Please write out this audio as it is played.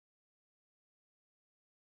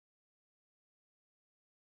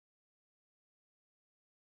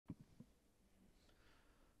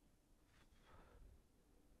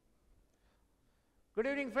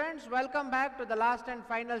Good evening, friends. Welcome back to the last and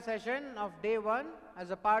final session of day one as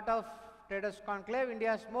a part of Traders Conclave,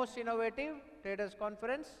 India's most innovative traders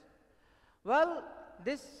conference. Well,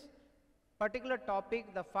 this particular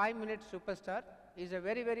topic, the 5-minute superstar, is a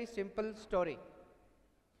very simple story.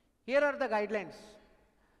 Here are the guidelines.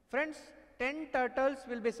 Friends, 10 turtles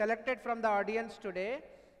will be selected from the audience today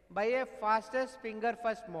by a fastest finger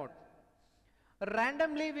first mode.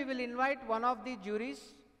 Randomly, we will invite one of the juries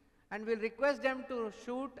and will request them to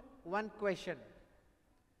shoot one question.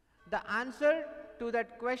 The answer to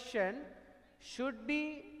that question should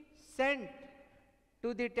be sent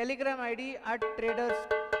to the Telegram ID at Traders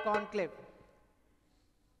Conclave.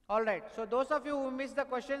 Alright, so those of you who missed the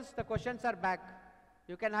questions are back.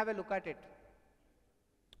 You can have a look at it.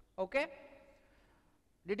 Okay?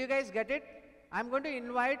 Did you guys get it? I'm going to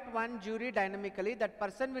invite one jury dynamically. That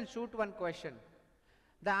person will shoot one question.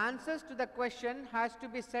 The answers to the question has to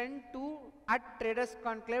be sent to at Traders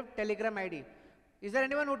Conclave Telegram ID. Is there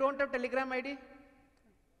anyone who don't have Telegram ID?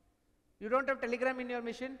 You don't have Telegram in your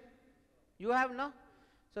machine? You have, no?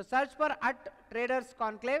 So search for at Traders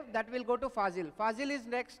Conclave. That will go to Fazil. Fazil is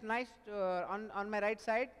next, on my right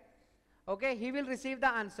side. Okay, he will receive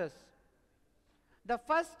the answers. The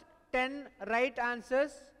first 10 right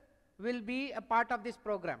answers will be a part of this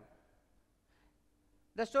program.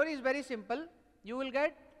 The story is very simple.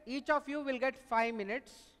 Each of you will get 5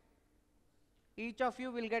 minutes. Each of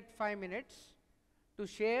you will get 5 minutes to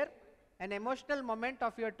share an emotional moment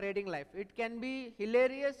of your trading life. It can be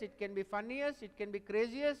hilarious, it can be funniest, it can be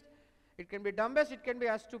craziest, it can be dumbest, it can be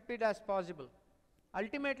as stupid as possible.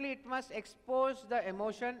 Ultimately, it must expose the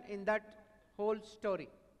emotion in that whole story.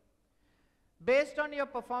 Based on your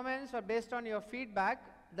performance or based on your feedback,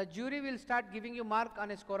 the jury will start giving you mark on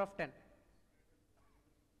a score of 10.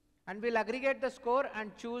 And we'll aggregate the score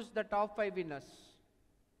and choose the top 5 winners.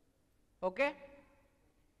 Okay?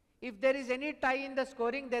 If there is any tie in the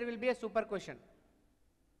scoring, there will be a super question.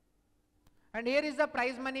 And here is the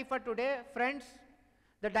prize money for today. Friends,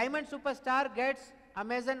 the Diamond Superstar gets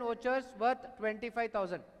Amazon vouchers worth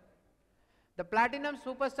 25,000. The Platinum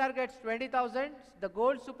Superstar gets 20,000. The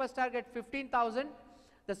Gold Superstar gets 15,000.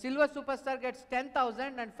 The Silver Superstar gets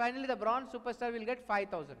 10,000. And finally, the Bronze Superstar will get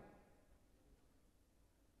 5,000.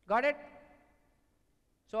 Got it?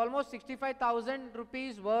 So almost 65,000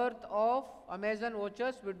 rupees worth of Amazon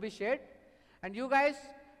vouchers would be shared, and you guys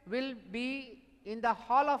will be in the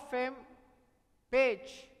Hall of Fame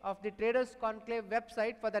page of the Traders Conclave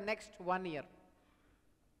website for the next 1 year.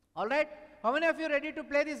 Alright? How many of you ready to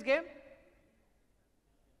play this game?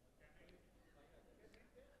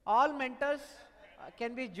 All mentors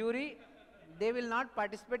can be jury. They will not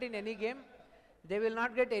participate in any game. They will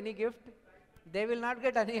not get any gift. They will not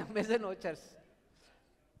get any Amazon vouchers.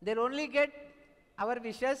 They'll only get our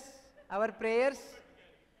wishes, our prayers.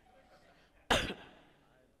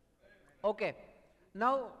 Okay.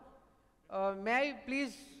 Now, may I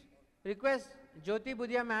please request Jyoti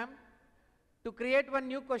Budia ma'am to create one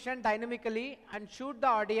new question dynamically and shoot the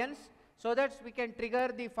audience so that we can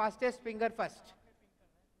trigger the fastest finger first.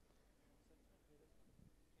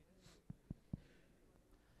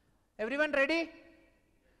 Everyone ready?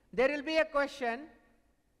 There will be a question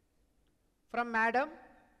from madam.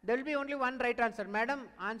 There will be only one right answer. Madam,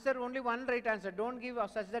 answer only one right answer. Don't give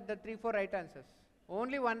such that the 3-4 right answers.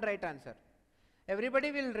 Only one right answer.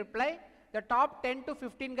 Everybody will reply. The top 10 to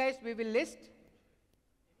 15 guys we will list.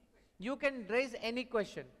 You can raise any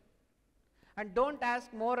question. And don't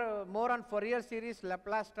ask more on Fourier series,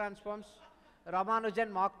 Laplace transforms,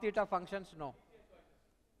 Ramanujan, Mach theta functions. No.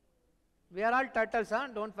 We are all turtles, huh?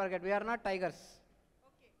 Don't forget. We are not tigers.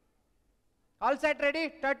 All set,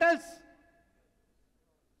 ready? Turtles?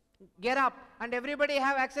 Get up. And everybody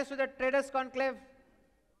have access to the Traders Conclave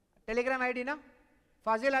Telegram ID, na?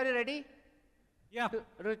 Fazil, are you ready? Yeah.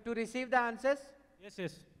 To receive the answers?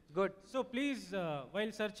 Yes. Good. So please,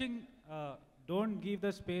 while searching, don't give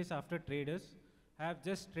the space after Traders. Have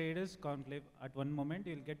just Traders Conclave. At one moment,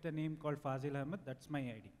 you'll get the name called Fazil Ahmed. That's my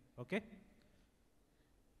ID. Okay?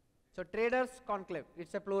 So Traders Conclave.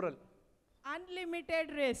 It's a plural.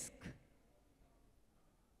 Unlimited risk.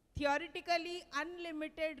 Theoretically,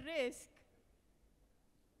 unlimited risk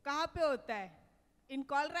कहाँ पे होता है? In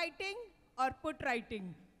call writing or put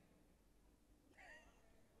writing?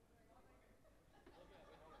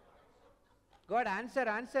 Good, answer.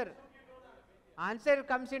 Answer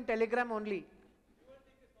comes in Telegram only.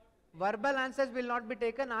 Verbal answers will not be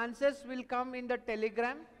taken. Answers will come in the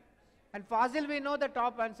Telegram. And Fazil, we know the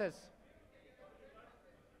top answers.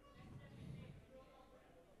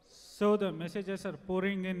 So the messages are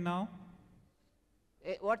pouring in now.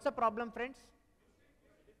 What's the problem, friends?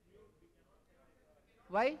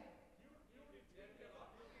 Why?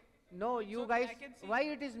 No, you So guys, I can see- why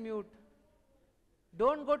it is mute?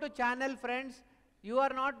 Don't go to channel, friends. You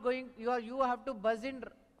are not going, you have to buzz in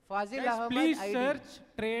Fazil Guys, Ahmed please ID. search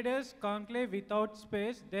Traders Conclave without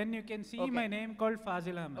space. Then you can see Okay. my name called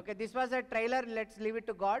Fazil Ahmed. Okay, this was a trailer. Let's leave it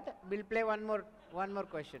to God. We'll play one more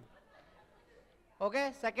question. Okay,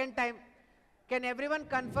 second time. Can everyone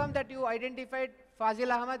confirm that you identified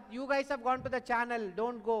Fazil Ahmed? You guys have gone to the channel.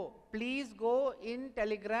 Don't go. Please go in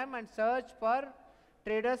Telegram and search for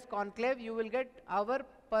Traders Conclave. You will get our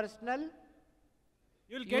personal.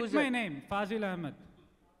 You'll get User. my name, Fazil Ahmed.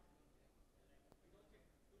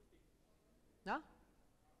 Huh?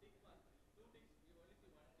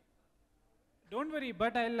 Don't worry,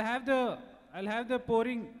 but I'll have the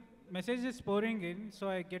messages pouring in, so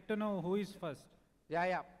I get to know who is first.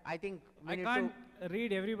 Yeah. I think we I need can't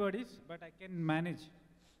read everybody's, but I can manage.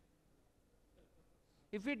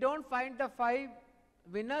 If we don't find the 5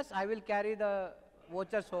 winners, I will carry the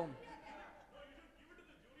vouchers home.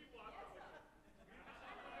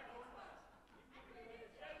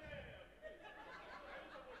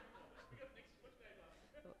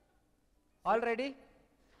 All ready?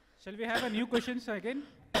 Shall we have a new questions again?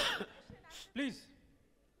 Please.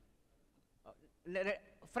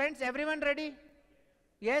 Friends, everyone ready?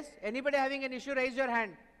 Yes? Anybody having an issue, raise your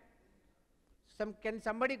hand. Can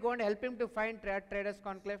somebody go and help him to find Traders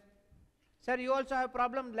Conclave? Sir, you also have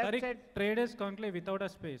problem left Tariq, side. Traders Conclave without a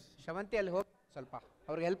space. Shavanti, I'll hope ಸ್ವಲ್ಪ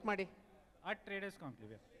ಅವ್ರಿಗೆ help ಮಾಡಿ. At Traders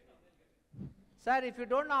Conclave. Yeah. Sir, if you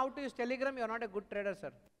don't know how to use Telegram, you're not a good trader,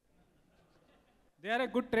 sir. They are a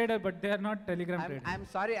good trader, but they are not Telegram traders. I'm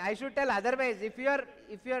sorry, I should tell otherwise. If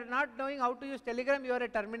you are not knowing how to use Telegram, you are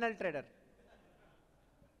a terminal trader.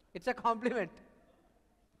 It's a compliment.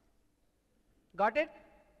 Got it?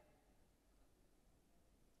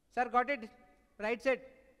 Sir, got it? Right side.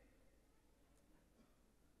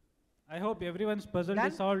 I hope everyone's puzzle Done?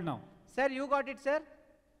 is solved now. Sir, you got it, sir?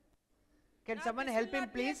 Can Now someone this help will him,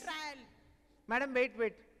 not be a please? trial. Madam,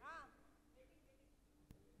 wait.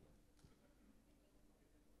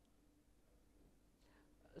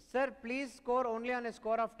 Sir, please score only on a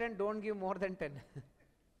score of 10. Don't give more than 10.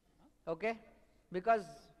 Okay? Because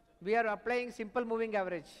we are applying simple moving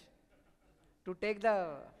average to take the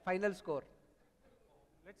final score.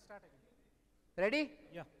 Let's start again. Ready?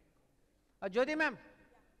 Yeah. Jyoti ma'am,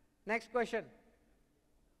 next question.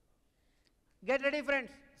 Get ready, friends.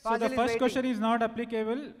 So Fazil the is first waiting. question is not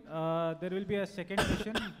applicable. There will be a second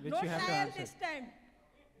question which No you have to trial answer. this time.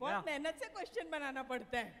 बहुत मेहनत से question बनाना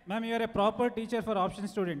पड़ता है. Ma'am, you are a proper teacher for option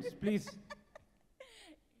students. Please.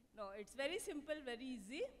 No, it's very simple, very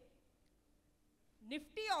easy.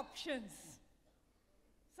 Nifty options.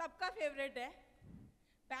 सबका favorite है.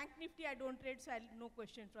 Bank Nifty I don't trade, so no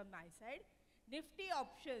question from my side. Nifty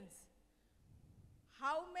options.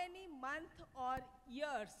 How many months or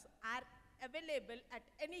years are available at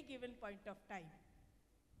any given point of time?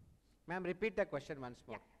 Ma'am, repeat the question once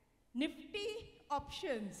more. Nifty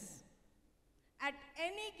options. At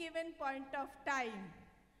any given point of time,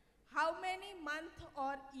 how many months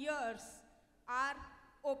or years are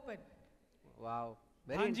open? Wow.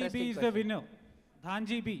 Very Dhanji interesting B is the question. winner.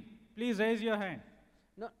 Dhanji B. Please raise your hand.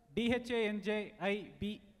 No.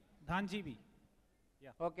 DHANJIB. Dhanji B.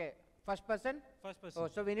 Okay. First person? First person. Oh,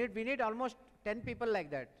 so we need almost 10 people like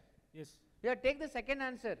that. Yes. Yeah, take the second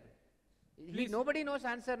answer. Please. Nobody knows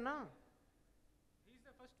answer, no? He is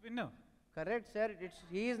the first winner. Correct, sir.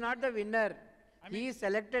 He is not the winner. He is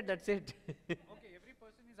selected, that's it. Okay, every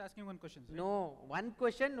person is asking one question. Right? No, one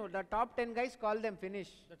question, no, the top 10 guys, call them, finish.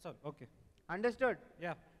 That's all. Okay. Understood?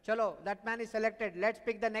 Yeah. Chalo, that man is selected. Let's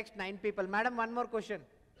pick the next 9 people. Madam, one more question.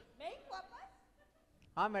 Make वापस?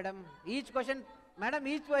 Ah, madam. Each question,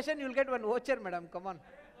 you'll get one voucher, madam. Come on.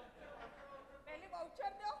 पहले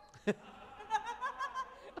voucher दो.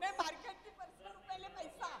 मैं market की person हूँ, पहले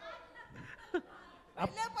पैसा.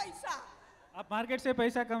 पहले पैसा. आप मार्केट से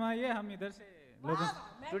पैसा कमाइए हम इधर से लोगों वाह,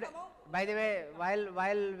 से मैं Today, कमाऊँ. by the way,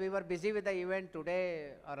 while we were busy with the event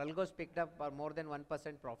today, our algos picked up more than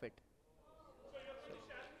 1% profit.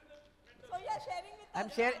 So you are sharing with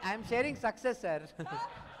us. I'm sharing success, sir.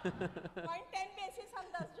 Point 10 basis हम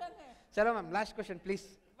 10 जन हैं. Chalo, ma'am. Last question, please.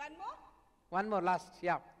 One more? One more, last.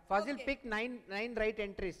 Yeah. Fazil Okay. picked nine right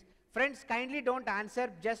entries. Friends, kindly don't answer.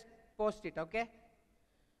 Just post it, okay?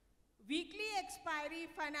 Weekly expiry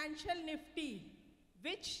financial nifty.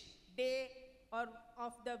 Which day or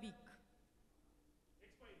of the week?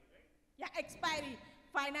 Expiry, right? Yeah, expiry.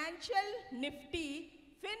 Financial nifty,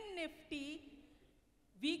 fin nifty,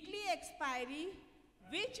 weekly expiry.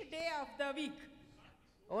 Which day of the week?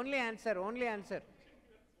 Only answer.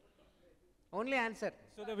 Only answer.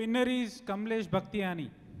 So the winner is Kamlesh Bhaktiani.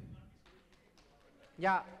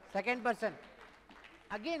 Yeah, second person.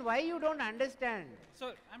 Again, why you don't understand?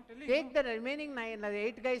 So I'm telling Take you. the remaining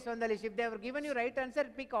 8 guys on the list. If they have given you right answer,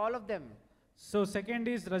 pick all of them. So second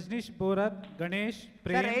is Rajnish Borat, Ganesh, Sir,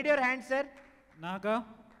 Prem, raise your hand, sir. Naga,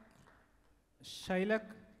 Shailak.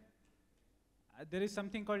 There is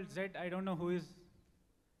something called Z. I don't know who is.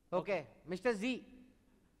 Okay, Mr. Z.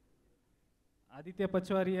 Aditya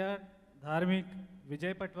Pachwaria, Dharmik,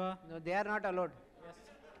 Vijay Patwa. No, they are not allowed.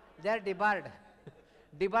 They are debarred.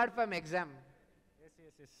 Debarred from exam.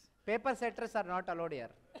 Yes. Paper setters are not allowed here.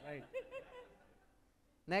 Right.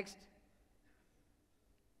 Next.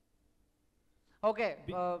 Okay,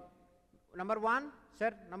 number 1,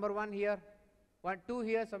 sir, number 1 here. 1, 2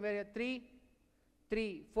 here, somewhere here.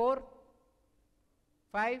 3, 4,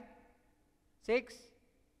 5, 6,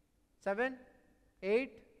 7,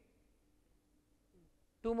 8.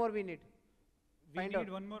 2 more we need. We Find need out.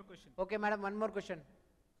 one more question. Okay, madam, one more question.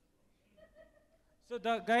 So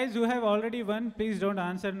the guys who have already won, please don't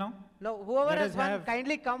answer now. Now, whoever Let has us won, have-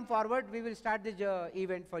 kindly come forward. We will start this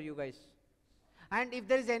event for you guys. And if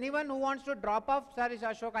there is anyone who wants to drop off, sir, is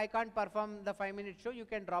Ashok, I can't perform the 5-minute show, you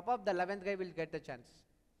can drop off. The 11th guy will get the chance.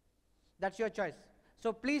 That's your choice.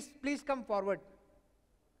 So please come forward.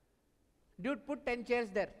 Dude, put 10 chairs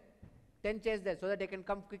there. 10 chairs there so that they can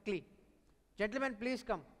come quickly. Gentlemen, please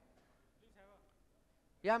come.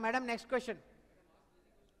 Yeah, madam, next question.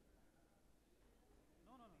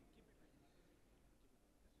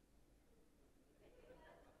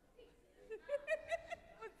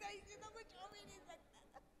 उससे इसी तो कुछ हो भी नहीं सकता।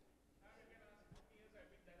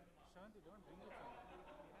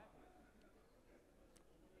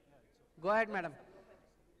 Go ahead, madam.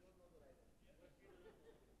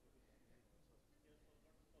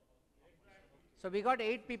 So we got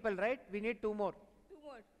 8 people, right? We need 2 more. 2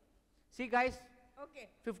 more. See, guys, Okay.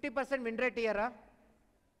 50% win rate here, huh?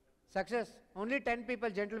 Success. Only 10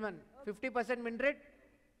 people, gentlemen. 50% win rate,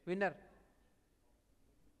 winner.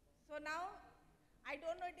 So now, I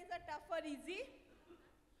don't know it is a tough or easy.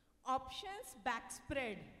 Options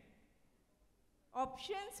backspread.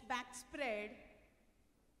 Options backspread.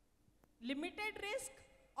 Limited risk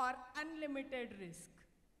or unlimited risk?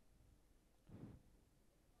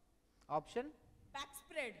 Option,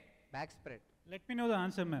 Backspread. back spread. Let me know the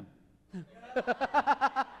answer, ma'am.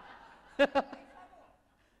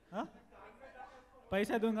 Huh?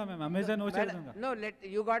 पैसा दूंगा ma'am, Amazon voucher दूंगा. No,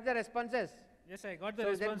 you got the responses. Yes, I got the So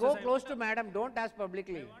responses. then go I close want to madam, don't ask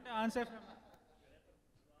publicly. I want to answer from.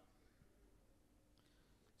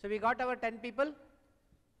 So we got our 10 people.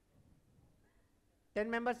 10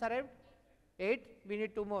 members arrived. 8, we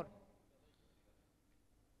need 2 more.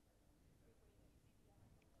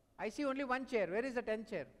 I see only 1 chair. Where is the 10th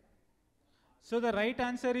chair? So the right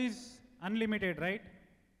answer is unlimited, right?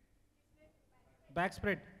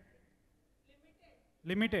 Backspread.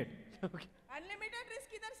 Limited. Okay. Unlimited risk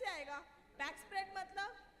किधर से आएगा? Backspread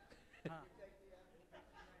मतलब? हाँ.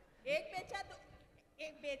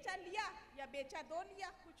 एक बेचा लिया या बेचा 2 लिया,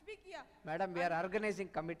 कुछ भी किया. Madam, we are organizing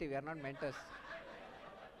committee. We are not mentors.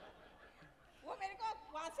 वो मेरे को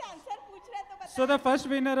वहाँ से आंसर पूछ रहे तो बता. So the first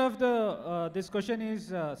winner of the this question is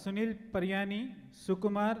Sunil Paryani,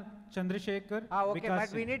 Sukumar, Chandrasekhar, Okay, Vikas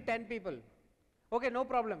but we Singh. need 10 people. Okay, no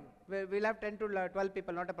problem. We'll have 10 to 12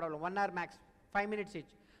 people, not a problem. 1 hour max, 5 minutes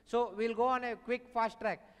each. So we'll go on a quick fast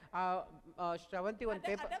track. Shravanti, one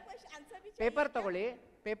paper. Other question answer भी चाहिए paper क्या? ತಗೊಳ್ಳಿ,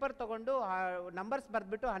 paper ತಗೊಂಡು numbers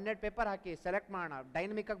ಬರೆದ್ಬಿಟ್ಟು 100 paper ಹಾಕಿ select ಮಾಡೋಣ,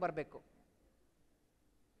 dynamic ಆಗಿ ಬರಬೇಕು.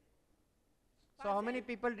 So how many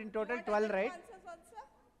people in total? You want 12, other right? 2 answers also?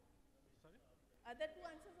 Sorry? Other 2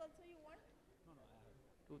 answers also you want?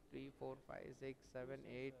 2, 3, 4, 5, 6, 7,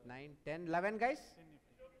 8, 9, 10, 11 guys?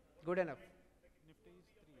 Good enough.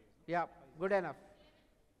 Yeah, good enough.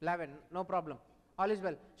 11, no problem. All is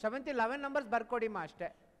well. Shravanti, 11 numbers ಬರ್ಕೊಡಿಮ್ಮ ಅಷ್ಟೇ.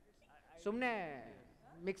 ಸುಮ್ಮನೆ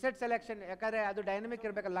mixed selection, ಯಾಕಂದರೆ ಅದು dynamic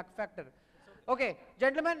ಇರಬೇಕು, luck factor. Okay,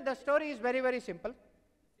 gentlemen, the story is very, very simple.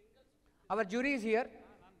 Our jury is here.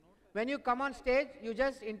 When you come on stage, you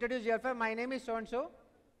just introduce yourself. My name is so-and-so.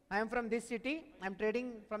 I am from this city. I am trading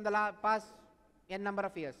from the past n number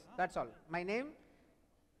of years. That's all. My name,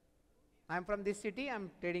 I am from this city. I am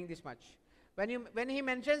trading this much. When he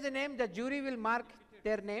mentions the name, the jury will mark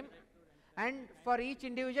their name. And for each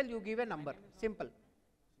individual, you give a number. Simple.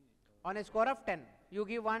 On a score of 10, you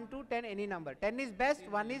give 1 to 10 any number. 10 is best,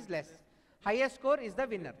 1 is less. Highest score is the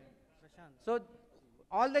winner. So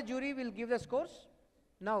all the jury will give the scores.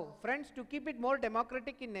 Now, friends, to keep it more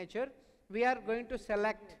democratic in nature, we are going to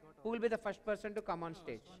select who will be the first person to come on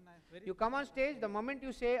stage. You come on stage, the moment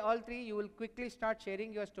you say all 3, you will quickly start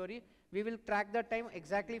sharing your story. We will track the time,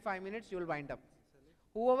 exactly 5 minutes, you will wind up.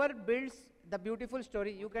 Whoever builds the beautiful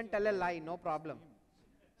story, you can tell a lie, no problem.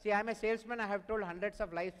 See, I am a salesman, I have told hundreds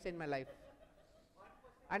of lies in my life.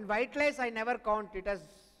 And white lies I never count, it as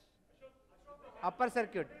upper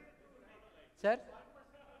circuit. Sir?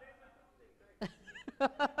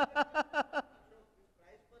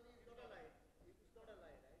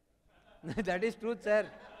 That is truth, sir.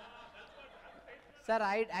 Sir,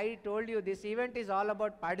 I told you this event is all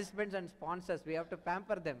about participants and sponsors. We have to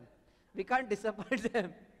pamper them. We can't disappoint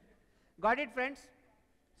them. Got it, friends?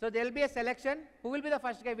 So there will be a selection. Who will be the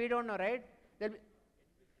first guy? We don't know, right?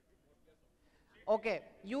 Okay,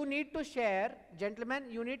 you need to share, gentlemen,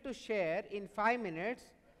 you need to share in 5 minutes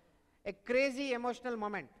a crazy emotional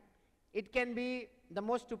moment. It can be the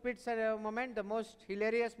most stupid moment, the most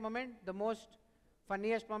hilarious moment, the most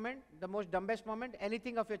funniest moment, the most dumbest moment,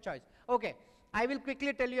 anything of your choice. Okay, I will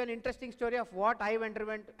quickly tell you an interesting story of what I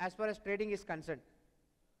underwent as far as trading is concerned.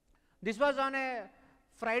 This was on a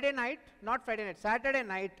Friday night, not Friday night, Saturday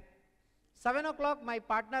night. 7 o'clock, my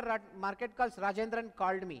partner, market calls Rajendran,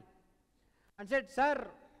 called me and said, sir,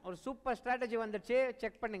 or super strategy vanduche,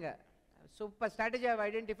 check pannunga. Super strategy I have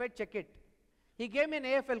identified, check it. He gave me an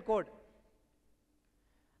AFL code.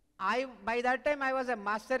 By that time, I was a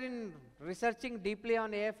master in researching deeply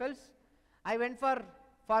on AFLs. I went for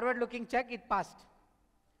forward-looking check, it passed.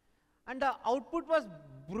 And the output was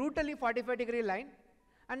brutally 45-degree line,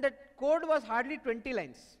 and the code was hardly 20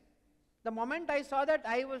 lines. The moment I saw that,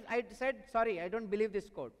 I said, sorry, I don't believe this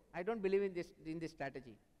code. I don't believe in this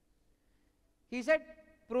strategy. He said,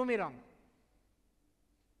 prove me wrong.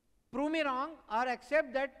 Prove me wrong or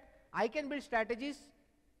accept that I can build strategies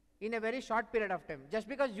in a very short period of time. Just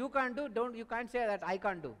because you can't do, you can't say that I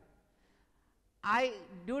can't do.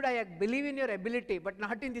 Dude, I believe in your ability, but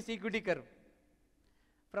not in this equity curve.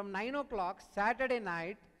 From 9 o'clock, Saturday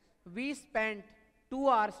night, we spent 2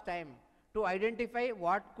 hours time to identify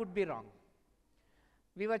what could be wrong.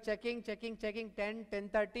 We were checking, 10,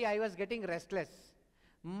 10:30, I was getting restless.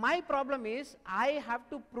 My problem is, I have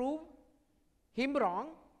to prove him wrong,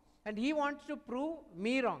 and he wants to prove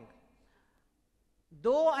me wrong.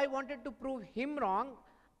 Though I wanted to prove him wrong,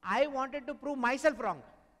 I wanted to prove myself wrong.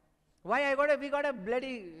 Why we got a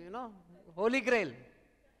bloody, holy grail.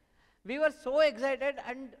 We were so excited,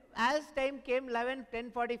 and as time came,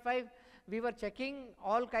 10:45, we were checking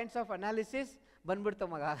all kinds of analysis. Banbudta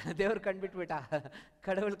maga, Devar kanbitbita,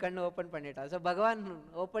 Kadavul kannu open panita. So Bhagavan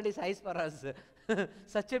opened his eyes for us.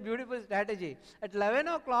 Such a beautiful strategy. At 11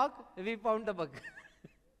 o'clock, we found the bug.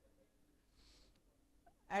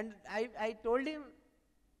 And I told him,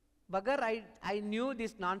 Bhagar, I knew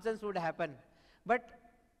this nonsense would happen. But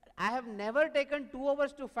I have never taken 2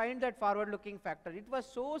 hours to find that forward-looking factor. It was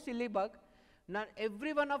so silly bug. Now,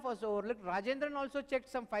 every one of us overlooked. Rajendran also checked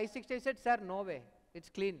some 560. He said, sir, no way. It's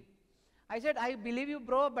clean. I said, I believe you,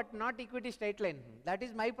 bro, but not equity straight line. That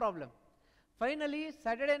is my problem. Finally,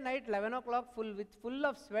 Saturday night, 11 o'clock, full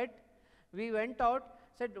of sweat, we went out,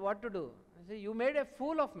 said, what to do? I said, you made a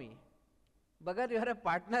fool of me. Bhagar, you are a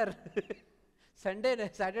partner.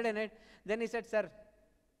 Saturday night. Then he said, sir,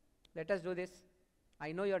 let us do this.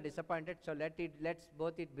 I know you are disappointed, so let's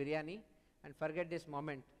both eat biryani and forget this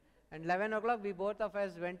moment. And 11 o'clock, we both of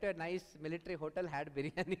us went to a nice military hotel, had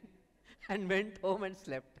biryani, and went home and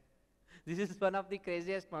slept. This is one of the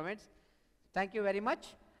craziest moments. Thank you very much.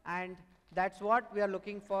 And that's what we are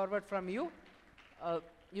looking forward from you.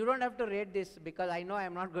 You don't have to rate this because I know I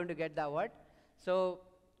am not going to get the award. So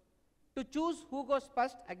to choose who goes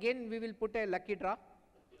first, again we will put a lucky draw.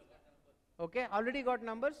 Okay, already got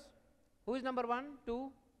numbers. Who is number 1,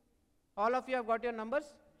 2? All of you have got your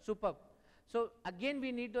numbers? Superb. So again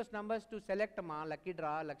we need those numbers to select ma, lucky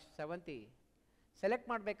draw, Sevanthi. Select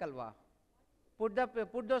madbekalva. Put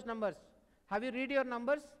those numbers. Have you read your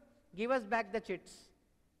numbers? Give us back the chits.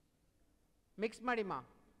 Mix madi ma.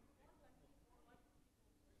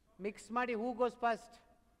 Mix madi, who goes first?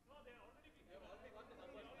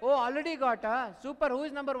 Oh, already got, super. Who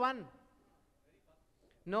is number 1?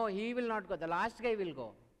 No, he will not go. The last guy will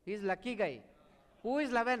go. He is lucky guy. Who is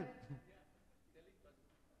 11?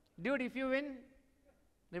 Dude, if you win,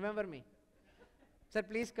 remember me. Sir,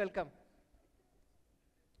 please welcome.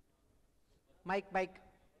 Mike.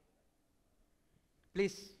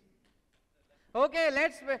 Please. Okay,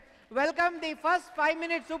 let's welcome the first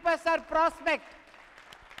 5-minute superstar prospect.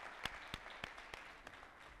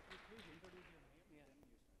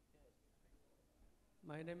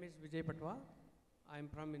 My name is Vijay Patwa. I am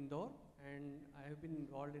from Indore and I have been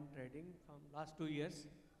involved in trading from last 2 years.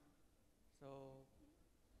 So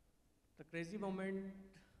the crazy moment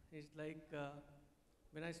is like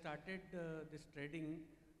when I started this trading,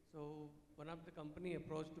 So one of the company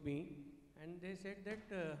approached me and they said that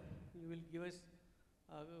you will give us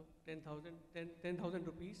 10,000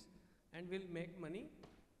 rupees and we'll make money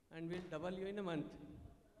and we'll double you in a month.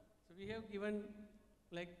 So we have given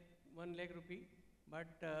like 1 lakh rupee,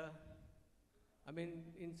 but I mean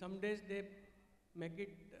in some days they make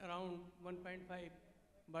it around 1.5,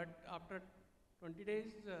 but after 20 days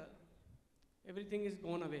everything is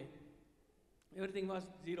gone away. Everything was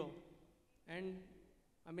zero. And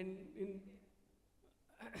I mean in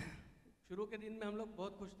शुरू के दिन में हम लोग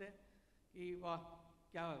बहुत खुश थे कि वाह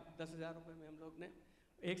क्या 10,000 रुपये में हम लोग ने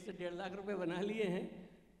 1 से 1.5 लाख रुपए बना लिए हैं,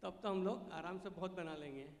 तब तो हम लोग आराम से बहुत बना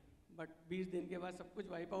लेंगे. बट 20 दिन के बाद सब कुछ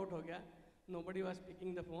वाइप आउट हो गया. Nobody was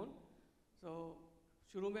picking the phone. सो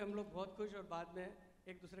शुरू में हम लोग बहुत खुश और बाद में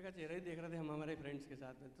एक दूसरे का चेहरा ही देख रहे थे हम हमारे फ्रेंड्स के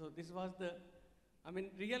साथ में. So this was the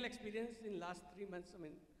real experience in last 3 months,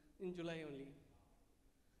 in July only.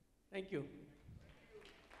 Thank you.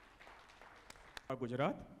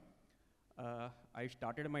 Gujarat. I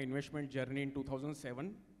started my investment journey in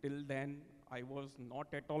 2007. Till then, I was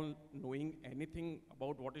not at all knowing anything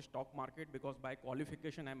about what is stock market, because by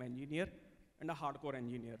qualification I'm an engineer and a hardcore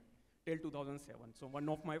engineer till 2007. So one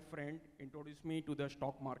of my friend introduced me to the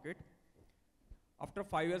stock market. After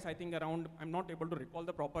 5 years, I think around, I'm not able to recall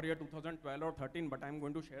the proper year, 2012 or 13, but I'm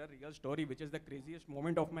going to share a real story, which is the craziest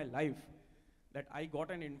moment of my life, that I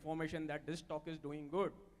got an information that this stock is doing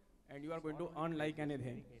good and you are going to earn like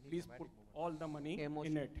anything. Please put all the money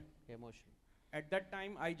in it. At that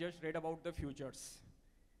time, I just read about the futures.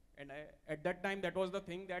 And at that time, that was the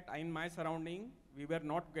thing that in my surrounding, we were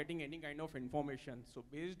not getting any kind of information. So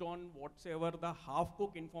based on whatsoever the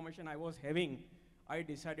half-cooked information I was having, I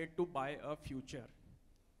decided to buy a future.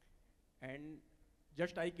 And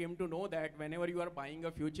just I came to know that whenever you are buying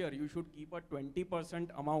a future, you should keep a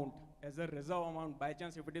 20% amount as a reserve amount. By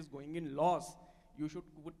chance, if it is going in loss, you should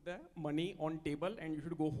put the money on table and you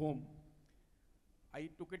should go home. I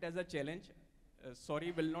took it as a challenge.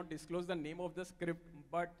 Sorry, will not disclose the name of the script,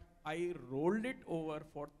 but I rolled it over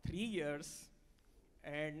for 3 years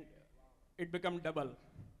and it became double.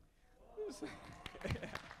 So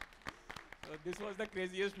this was the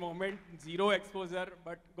craziest moment, zero exposure,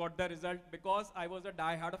 but got the result because I was a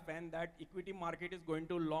die-hard fan that equity market is going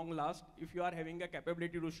to long last. If you are having a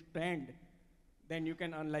capability to stand, then you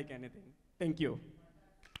can earn like anything. Thank you.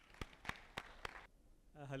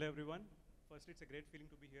 Hello everyone. Firstly, it's a great feeling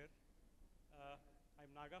to be here. I'm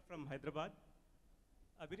Naga from Hyderabad.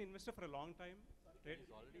 I've been an investor for a long time.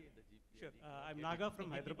 He's already in the GP. Sure. I'm Naga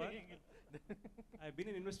from Hyderabad. I've been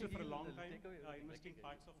an investor for a long time, investing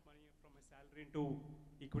parts of money from my salary into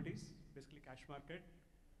equities, basically cash market.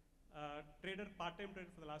 Part-time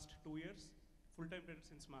trader for the last 2 years, full-time trader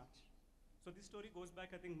since March. So this story goes back,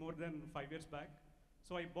 I think, more than 5 years back.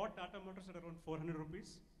 So I bought Tata Motors at around 400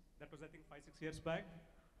 rupees. That was, I think, 5-6 years back.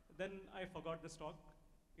 Then I forgot the stock.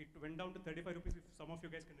 It went down to 35 rupees, if some of you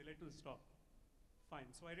guys can relate to the stock. Fine.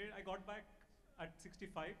 So I got back at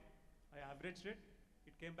 65. I averaged it.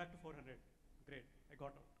 It came back to 400. Great. I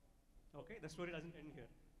got out. Okay, the story doesn't end here.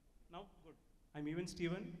 Now, good. I'm even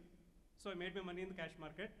Steven. So I made my money in the cash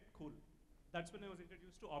market. Cool. That's when I was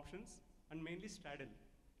introduced to options and mainly straddle.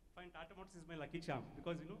 Fine, Tata Motors is my lucky charm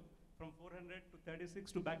because, from 400 to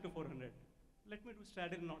 36 to back to 400. Let me do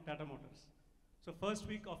straddle in Tata Motors. So first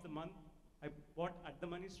week of the month, I bought at the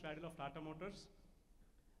money straddle of Tata Motors.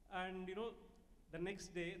 And the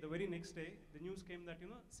next day, the very next day, the news came that,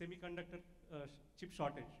 semiconductor chip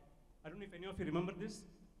shortage. I don't know if any of you remember this.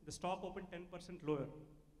 The stock opened 10% lower.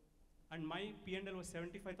 And my P&L was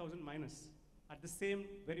 75,000 minus at the same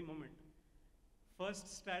very moment.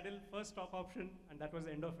 First straddle, first stock option, and that was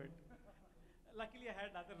the end of it. Luckily, I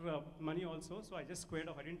had other money also, so I just squared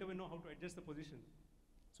off. I didn't even know how to adjust the position.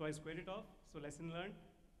 So I squared it off. So lesson learned,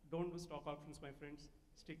 don't do stock options, my friends.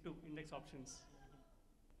 Stick to index options.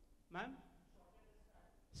 Ma'am?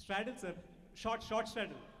 Straddle, sir. Short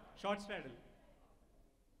straddle. Short straddle.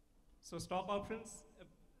 So stock options, a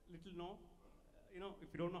little no.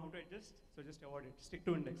 If you don't know how to adjust, so just avoid it. Stick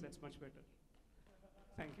to index, that's much better.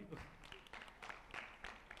 Thank you.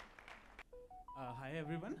 Hi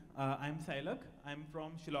everyone, I'm Sailak. I'm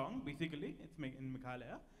from Shillong, basically. It's in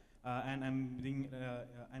Meghalaya. And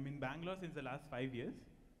I'm in Bangalore since the last 5 years.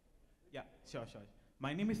 Yeah, sure.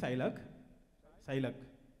 My name is Sailak. Sailak.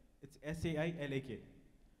 It's S-A-I-L-A-K.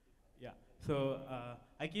 Yeah. So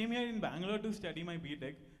I came here in Bangalore to study my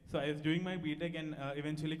BTech. So I was doing my BTech and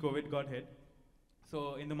eventually COVID got hit.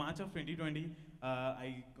 So in the March of 2020,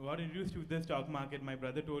 I got introduced to the stock market. My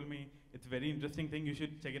brother told me it's a very interesting thing, you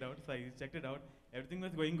should check it out. So I checked it out. Everything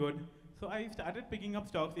was going good. So I started picking up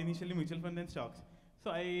stocks, initially mutual fund and stocks.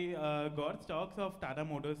 So I got stocks of Tata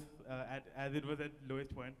Motors as it was at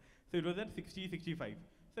lowest point. So it was at 60, 65.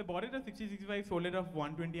 So I bought it at 60, 65, sold it off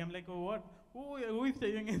 120. I'm like, oh, what? Who is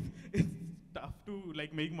saying it's tough to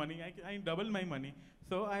like make money? I doubled my money.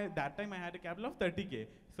 So that time I had a capital of 30K.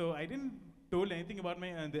 So I didn't told anything about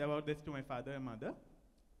about this to my father and mother.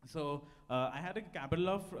 So I had a capital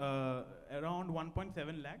of around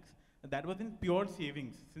 1.7 lakhs. That was in pure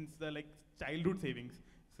savings since the like childhood savings.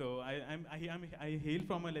 So I hail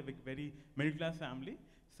from a like, very middle class family.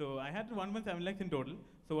 So I had 1.7 lakhs in total.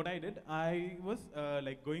 So what I did, I was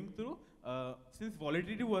like going through, since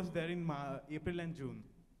volatility was there in April and June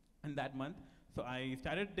in that month. So I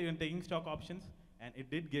started taking stock options, and it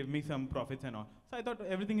did give me some profits and all. So I thought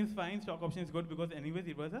everything is fine, stock option is good, because anyways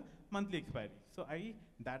it was a monthly expiry. So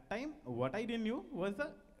that time, what I didn't knew was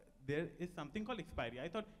there is something called expiry. I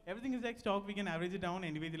thought everything is like stock, we can average it down,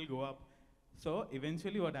 anyways it'll go up. So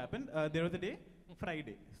eventually what happened, there was a day,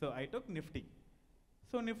 Friday. So I took Nifty.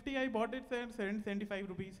 So Nifty, I bought it at 75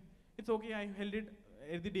 rupees. It's okay, I held it.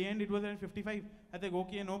 At the day end, it was at 55. I said,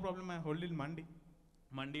 okay, no problem, I hold it Monday.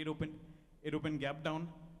 Monday it opened gap down.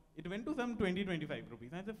 It went to some 20, 25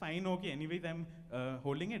 rupees. I said, fine, okay, anyways, I'm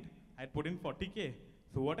holding it. I put in 40K.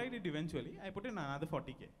 So what I did eventually, I put in another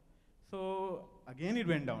 40K. So again, it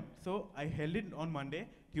went down. So I held it on Monday,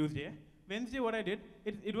 Tuesday. Wednesday, what I did,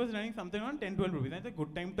 it was running something on 10, 12 rupees. I said,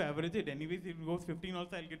 good time to average it. Anyways, if it goes 15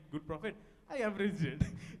 also, I'll get good profit. I averaged it.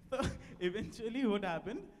 So eventually, what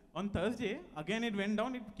happened, on Thursday, again it went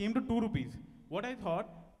down, it came to 2 rupees. What I thought,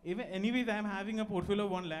 anyways, I am having a portfolio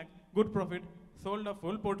of 1 lakh, good profit, sold a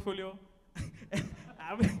full portfolio,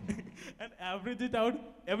 and average it out,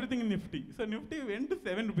 everything in Nifty. So Nifty went to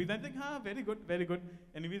 7 rupees. I was like, very good, very good.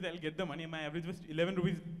 Anyways, I'll get the money. My average was 11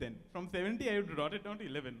 rupees then. From 70, I brought it down to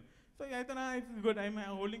 11. So I thought, it's good. I'm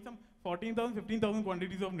holding some 14,000, 15,000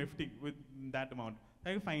 quantities of Nifty with that amount.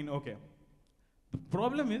 I said, fine, okay. The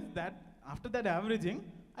problem is that after that averaging,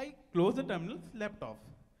 I closed the terminal, slept off.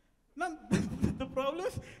 Now, the problem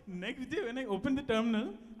is, next day when I opened the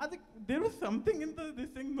terminal, I think there was something in this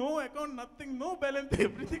thing, no account, nothing, no balance,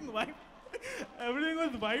 everything wiped. Everything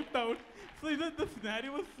was wiped out. So the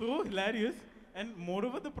scenario was so hilarious. And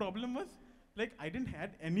moreover, the problem was, like, I didn't have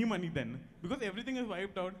any money then, because everything is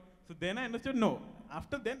wiped out. So then I understood, no.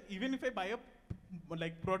 After then, even if I buy a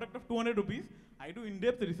like product of 200 rupees, I do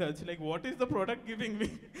in-depth research, like what is the product giving me?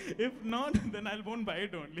 If not, then I won't buy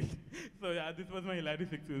it only. So yeah, this was my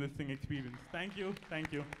hilarious experience. Thank you,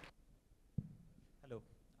 thank you. Hello,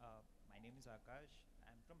 my name is Akash.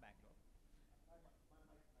 I'm from Bangalore.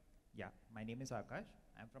 Yeah, my name is Akash.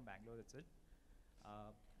 I'm from Bangalore itself.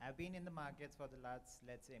 I've been in the markets for the last,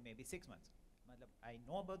 let's say, maybe 6 months. I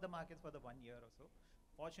know about the markets for the 1 year or so.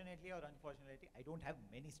 Fortunately or unfortunately, I don't have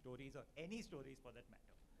many stories or any stories for that matter.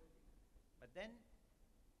 But then,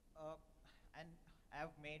 and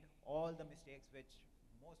I've made all the mistakes which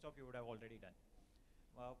most of you would have already done.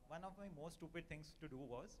 One of my most stupid things to do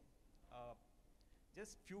was,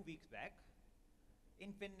 just few weeks back,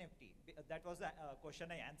 in FinNifty, that was the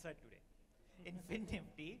question I answered today. In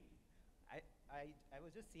FinNifty, I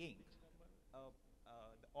was just saying,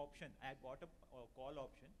 the option, I had bought a call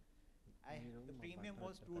option. The premium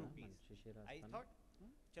was 2 rupees. I thought,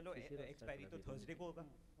 चलो expiry तो Thursday को होगा.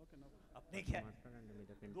 अपने क्या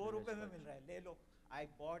 2 रुपए में मिल रहा है, ले लो. I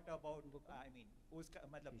bought about, I mean, उसका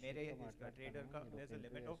मतलब मेरे इसका trader का there's a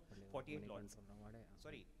limit of 48 lots.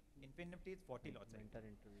 Sorry, in FinNifty it's 40 lots.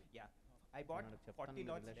 Yeah, I bought 40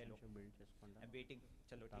 lots. ले लो. I'm waiting.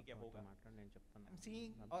 चलो ठीक है होगा. I'm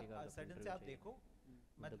seeing और sudden से आप देखो.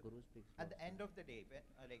 At the end of the day, when,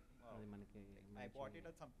 I bought it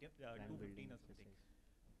at some 215 or something,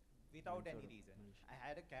 without any reason. I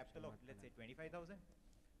had a capital of, let's say, 25,000.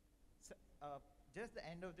 So, just the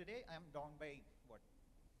end of the day, I'm down by what?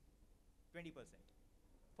 20%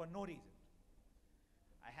 for no reason.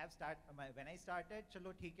 I have when I started,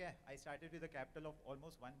 chalo theek hai, I started with a capital of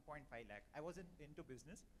almost 1.5 lakh. I wasn't into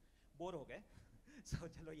business, bore ho gaye. So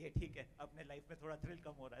chalo ye theek hai, apne life mein thoda thrill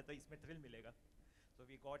kam ho raha hai, to isme thrill milega. So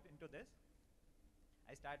we got into this.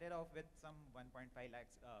 I started off with some 1.5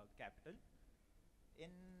 lakhs capital. In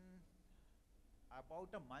about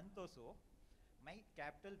a month or so, my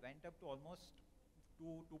capital went up to almost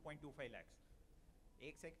 2.25 lakhs.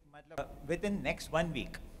 Within next 1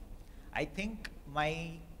 week, I think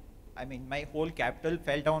my whole capital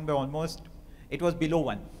fell down by almost, it was below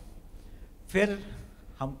 1. Fir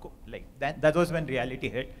humko, like that was when reality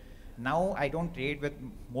hit. Now I don't trade with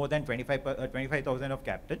more than 25,000 of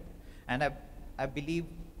capital, and I believe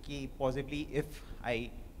कि possibly if I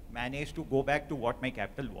manage to go back to what my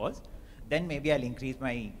capital was, then maybe I'll increase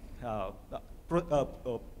my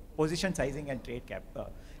position sizing and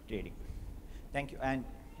trading. Thank you. And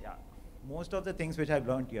yeah, most of the things which I've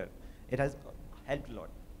learned here, it has helped a lot.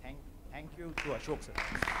 Thank you to Ashok sir.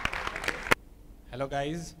 Hello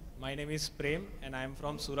guys, my name is Prem and I am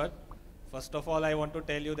from Surat. First of all, I want to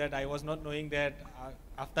tell you that I was not knowing that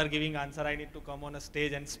after giving answer I need to come on a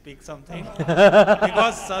stage and speak something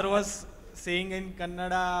because sir was saying in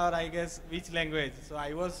Kannada or I guess which language. So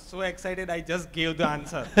I was so excited I just gave the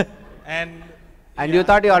answer. And you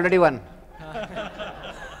thought you already won.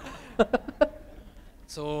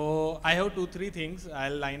 So I have 2-3 things.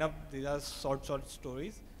 I'll line up. These are short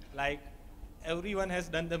stories. Like everyone has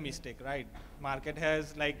done the mistake, right? Market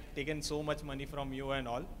has like taken so much money from you and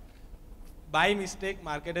all. By mistake,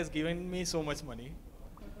 market has given me so much money.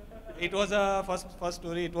 It was a first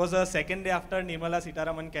story. It was a second day after Nirmala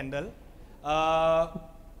Sitaraman candle.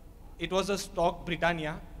 It was a stock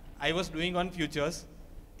Britannia. I was doing on futures.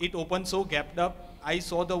 It opened so gapped up. I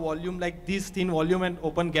saw the volume like this thin volume and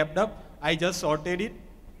open gapped up. I just sorted it.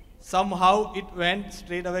 Somehow it went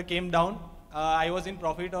straight away, came down. I was in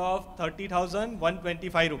profit of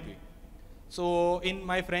 30,125 rupee. So in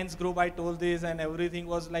my friends group, I told this and everything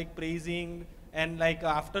was like praising. And like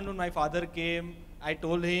afternoon, my father came. I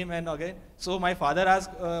told him and again. So my father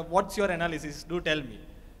asked, what's your analysis? Do tell me.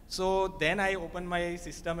 So then I opened my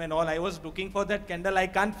system and all. I was looking for that candle. I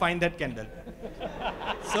can't find that candle.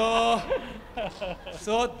 So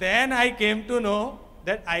then I came to know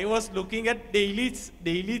that I was looking at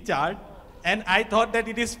daily chart and I thought that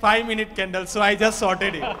it is 5-minute candle. So I just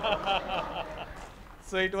sorted it.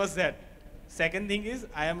 So it was that. Second thing is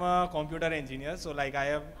I am a computer engineer. So like I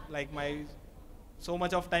have like so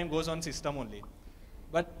much of time goes on system only.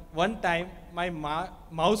 But one time my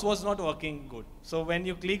mouse was not working good. So when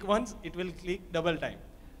you click once, it will click double time.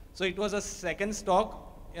 So it was a second stock.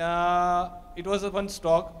 It was one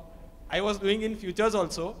stock. I was doing in futures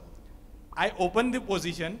also. I opened the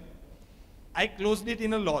position. I closed it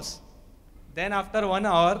in a loss. Then after 1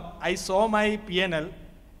 hour, I saw my P&L.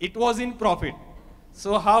 It was in profit.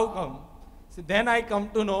 So how come? So then I come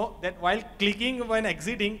to know that while clicking when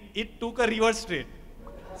exiting, it took a reverse trade.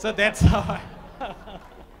 So that's how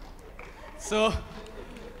so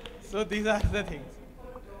these are the things.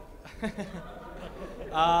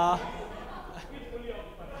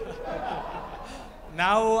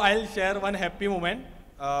 Now I'll share one happy moment.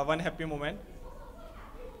 Yeah,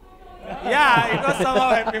 it was somehow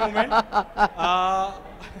a happy moment.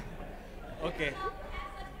 Okay.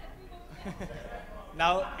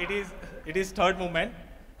 Now it is third moment.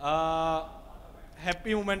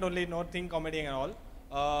 Happy moment only, nothing comedy and all.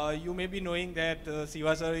 You may be knowing that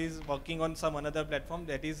Siva sir is working on some another platform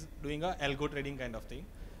that is doing a algo trading kind of thing.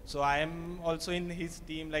 So I am also in his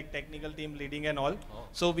team, like technical team leading and all.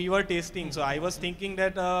 So we were testing. So I was thinking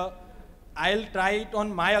that I'll try it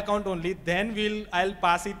on my account only. Then I'll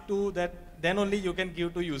pass it to that. Then only you can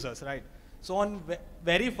give to users, right? So on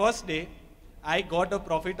very first day, I got a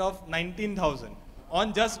profit of 19,000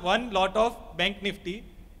 on just one lot of Bank Nifty.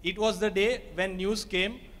 It was the day when news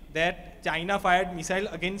came that China fired missile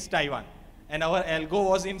against Taiwan, and our algo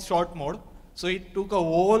was in short mode. So it took a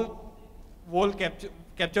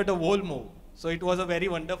captured a whole move. So it was a very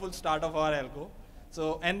wonderful start of our algo.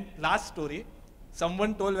 So, and last story,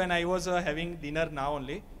 someone told when I was having dinner now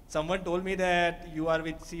only, someone told me that you are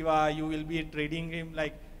with Siva, you will be trading him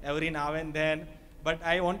like every now and then. But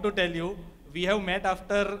I want to tell you, we have met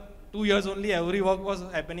after 2 years only, every work was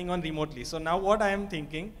happening on remotely. So now what I am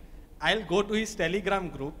thinking, I'll go to his Telegram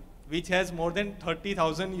group, which has more than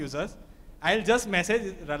 30,000 users. I'll just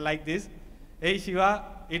message like this, hey Shiva,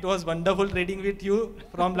 it was wonderful trading with you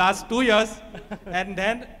from last 2 years. And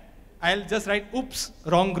then I'll just write, oops,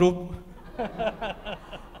 wrong group.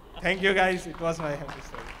 Thank you guys, it was my happy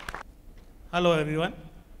story. Hello everyone,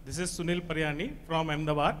 this is Sunil Paryani from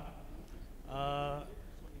Ahmedabad.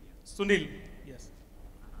 Sunil, yes.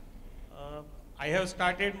 I have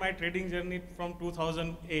started my trading journey from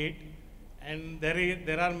 2008 and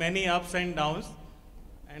there are many ups and downs,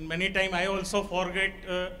 and many times I also forget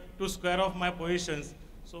to square off my positions.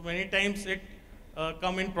 So many times it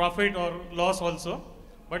come in profit or loss also.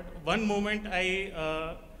 But one moment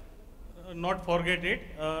I not forget it.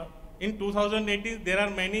 In 2018 there are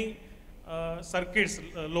many circuits,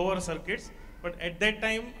 lower circuits, but at that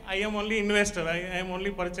time I am only investor. I am only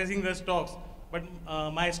purchasing the stocks, but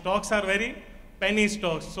my stocks are very penny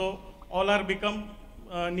stocks, so all are become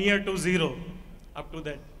near to zero up to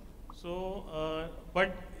that. So,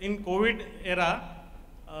 but in COVID era,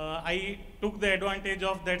 I took the advantage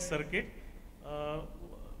of that circuit.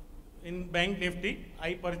 In Bank Nifty,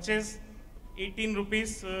 I purchased 18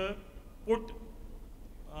 rupees put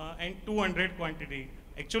and 200 quantity.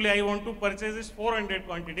 Actually, I want to purchase this 400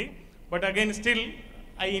 quantity, but again, still,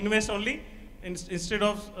 I invest only, instead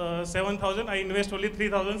of 7,000, I invest only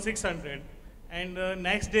 3,600. And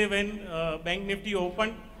next day when Bank Nifty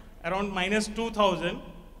opened around minus 2,000,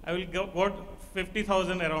 I will got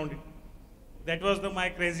 50,000 around it. That was my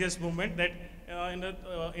craziest moment, that in the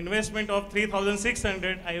investment of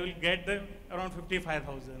 3,600, I will get around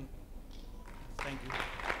 55,000. Thank you.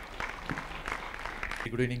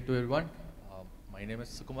 Good evening to everyone. My name is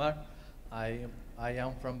Sukumar. I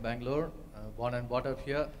am from Bangalore, born and brought up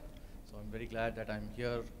here. So I'm very glad that I'm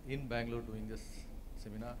here in Bangalore doing this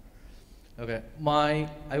seminar. Okay,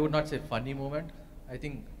 I would not say funny moment. I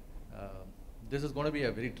think this is going to be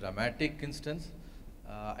a very dramatic instance.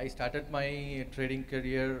 I started my trading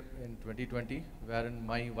career in 2020, wherein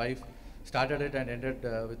my wife started it and ended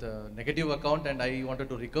with a negative account, and I wanted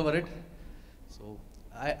to recover it. So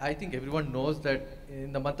I think everyone knows that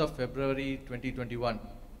in the month of February 2021,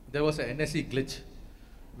 there was a NSE glitch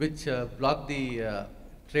which blocked the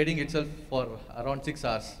trading itself for around 6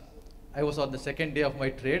 hours. I was on the second day of my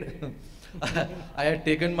trade. I had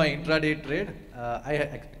taken my intraday trade. I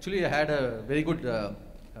actually had a very good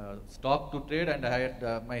stock to trade, and I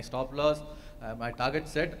had my stop loss, my target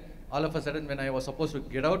set. All of a sudden, when I was supposed to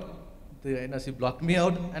get out, the NSE blocked me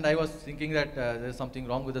out, and I was thinking that there's something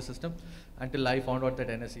wrong with the system until I found out that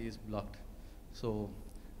NSE is blocked. So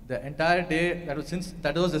the entire day, since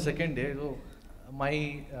that was the second day, so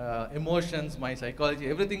my emotions, my psychology,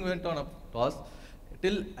 everything went on a toss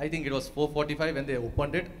till I think it was 4:45 when they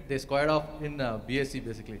opened it. They squared off in BSC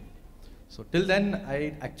basically. So till then,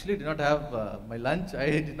 I actually did not have my lunch. I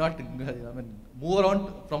did not move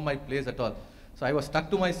around from my place at all. So I was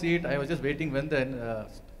stuck to my seat. I was just waiting when the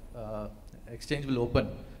exchange will open.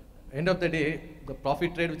 End of the day, the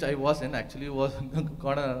profit trade which I was in actually was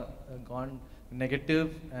gone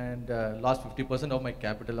negative, and lost 50% of my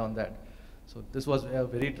capital on that. So this was a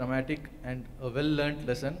very dramatic and a well-learned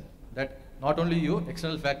lesson that not only you,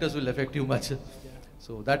 external factors will affect you much.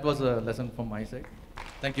 So that was a lesson from my side.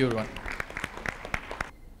 Thank you, everyone.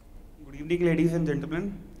 Good evening, ladies and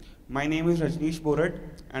gentlemen. My name is Rajneesh Borat,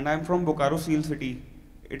 and I am from Bokaro Steel City.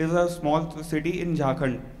 It is a small city in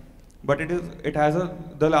Jharkhand, but it has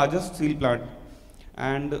the largest steel plant.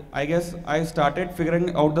 And I guess I started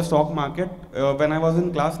figuring out the stock market when I was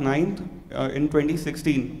in class 9th in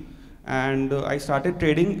 2016. And I started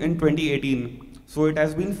trading in 2018. So it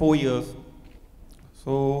has been 4 years.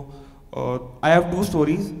 So I have 2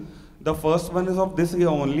 stories. The first one is of this year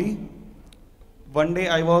only. One day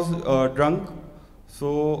I was drunk.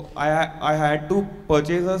 So I had to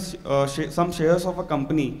purchase some shares of a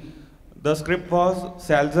company. The script was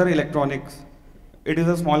Salzer Electronics. It is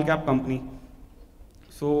a small cap company.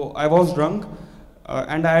 So I was drunk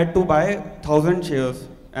and I had to buy 1,000 shares.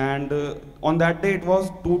 And on that day it was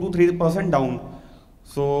 2 to 3% down.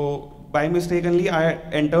 So by mistakenly I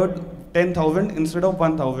entered 10,000 instead of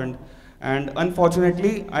 1,000. And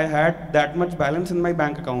unfortunately I had that much balance in my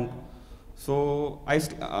bank account. So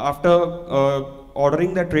after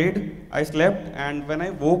ordering the trade, I slept, and when I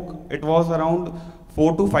woke, it was around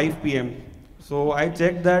 4 to 5 p.m. So I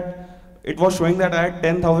checked that it was showing that I had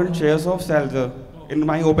 10,000 shares of Salzer in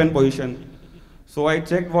my open position. So I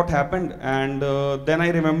checked what happened, and then I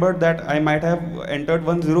remembered that I might have entered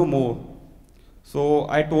 10 more. So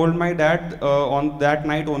I told my dad on that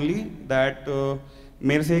night only that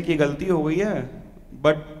मेरे से एक ये गलती हो गई है,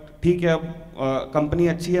 but ठीक है, अब कंपनी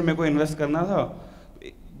अच्छी है, मेरे को इन्वेस्ट करना था,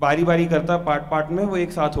 बारी बारी करता पार्ट में वो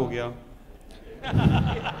एक साथ हो गया.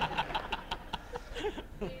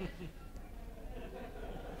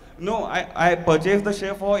 No, I purchased the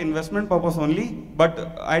share for investment purpose only, but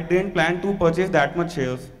I didn't plan to purchase that much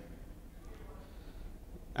shares.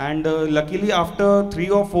 And luckily after 3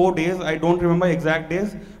 or 4 days, I don't remember exact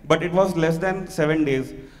days, but it was less than 7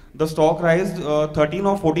 days. The stock rose 13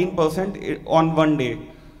 or 14% on one day.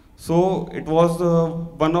 So it was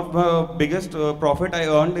one of the biggest profit I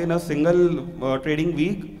earned in a single trading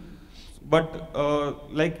week. But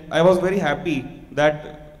like I was very happy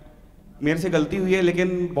that मेरे से गलती हुई है, लेकिन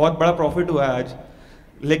बहुत बड़ा profit हुआ है आज.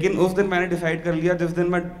 लेकिन उस दिन मैंने डिसाइड कर लिया, जिस दिन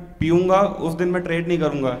मैं पीऊँगा उस दिन मैं ट्रेड नहीं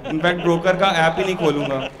करूँगा. इनफैक्ट ब्रोकर का ऐप ही नहीं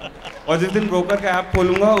खोलूँगा, और जिस दिन ब्रोकर का ऐप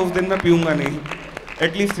खोलूँगा उस दिन मैं पीऊँगा नहीं,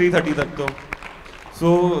 एटलीस्ट 3:30 तक तो.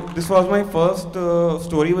 So this was my first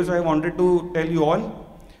story which I wanted to tell you all.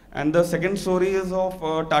 And the second story is of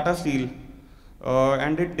Tata Steel.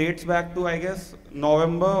 And it dates back to, I guess,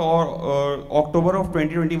 November or October of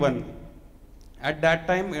 2021. At that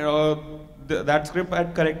time, that script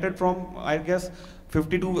had corrected from, I guess,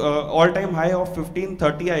 50 to all-time high of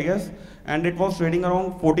 1530, I guess, and it was trading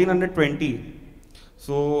around 1420. So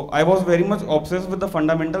So I was very much obsessed with the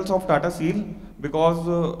fundamentals of Tata Steel because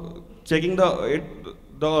checking the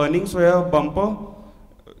earnings were bumper,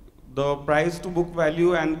 the price to book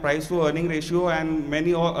value and price to earning ratio and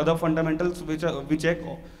many other fundamentals which we check,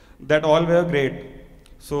 that all were great.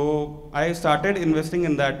 So I started investing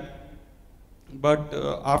in that. But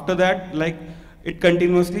after that, like, it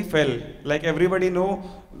continuously fell. Like everybody know,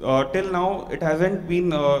 till now it hasn't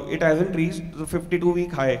reached the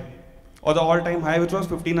 52-week high or the all-time high, which was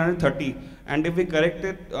 1530. And if we correct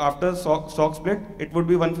it after stock split, it would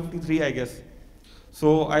be 153, I guess.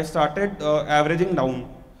 So I started averaging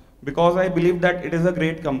down because I believe that it is a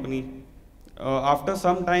great company. After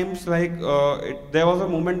some times, like there was a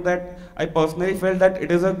moment that I personally felt that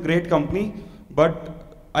it is a great company, but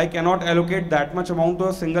I cannot allocate that much amount to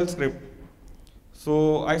a single script.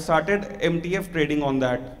 So I started MTF trading on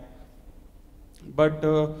that. But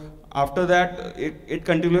after that, it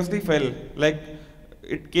continuously fell. Like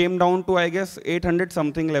it came down to, I guess, 800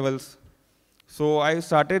 something levels. So I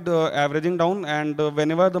started averaging down, and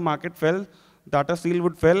whenever the market fell, Tata Steel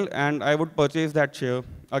would fell, and I would purchase that share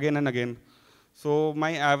again and again. So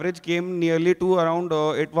my average came nearly to around,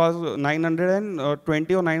 it was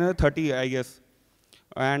 920 or 930, I guess.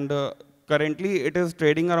 And currently it is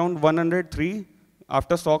trading around 103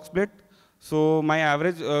 after stock split. So my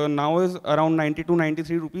average now is around 92,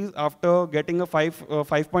 93 rupees after getting a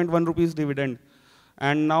 5.1 rupees dividend.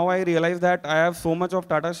 And now I realize that I have so much of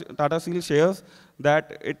Tata Steel shares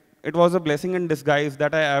that it was a blessing in disguise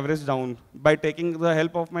that I averaged down by taking the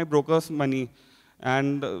help of my broker's money.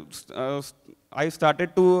 And I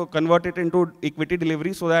started to convert it into equity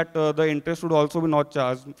delivery so that the interest would also be not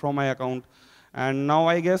charged from my account. And now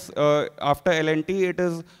I guess after L&T, it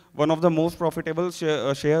is one of the most profitable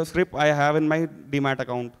share script I have in my Demat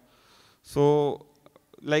account. So,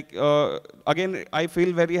 like, again, I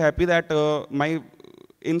feel very happy that my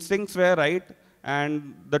instincts were right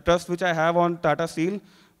and the trust which I have on Tata Steel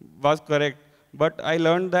was correct. But I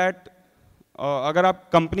learned that अगर आप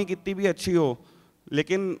company कितनी भी अच्छी हो,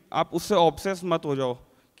 लेकिन आप उससे obsess मत हो जाओ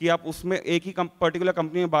कि आप उसमें एक ही पर्टिकुलर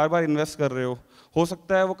कंपनी में बार बार इन्वेस्ट कर रहे हो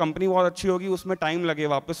सकता है वो कंपनी बहुत अच्छी होगी, उसमें टाइम लगे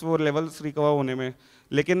वापस वो लेवल्स रिकवर होने में,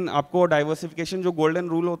 लेकिन आपको डाइवर्सिफिकेशन जो गोल्डन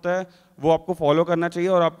रूल होता है वो आपको फॉलो करना चाहिए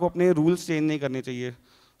और आपको अपने रूल्स चेंज नहीं करने चाहिए.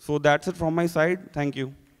 So that's it from my side. Thank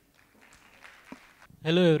you.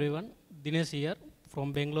 Hello everyone, Dinesh here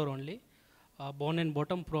from Bangalore only. Born and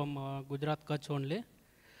bottom from Gujarat, Kutch only.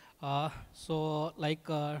 So like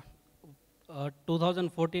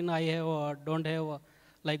 2014 I have don't have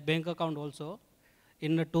like bank account also.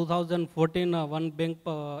 In 2014 one bank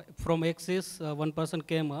from Axis one person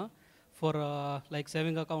came for like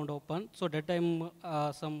saving account open. So that time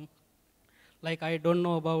some like I don't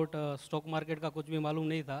know about stock market का कुछ भी मालूम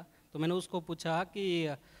नहीं था, तो मैंने उसको पूछा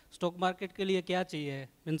कि स्टॉक मार्केट के लिए क्या चाहिए,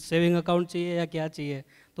 मीन्स सेविंग अकाउंट चाहिए या क्या चाहिए.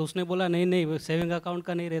 तो उसने बोला नहीं सेविंग अकाउंट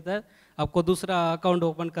का नहीं रहता है, आपको दूसरा अकाउंट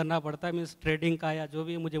ओपन करना पड़ता है, मीन्स ट्रेडिंग का या जो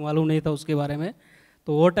भी, मुझे मालूम नहीं था उसके बारे में.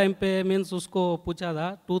 तो वो टाइम पे मीन्स उसको पूछा था.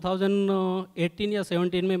 2018 या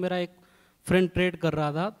 17 में मेरा एक फ्रेंड ट्रेड कर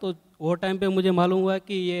रहा था, तो वो टाइम पे मुझे मालूम हुआ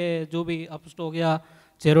कि ये जो भी अपस्टॉक या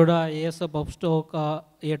जेरोडा ये सब अपस्टॉक का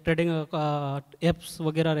ये ट्रेडिंग का एप्स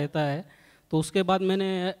वगैरह रहता है. तो उसके बाद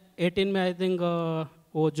मैंने 18 में आई थिंक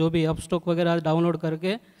वो जो भी अपस्टॉक वगैरह डाउनलोड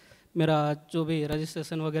करके मेरा जो भी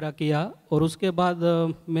रजिस्ट्रेशन वगैरह किया, और उसके बाद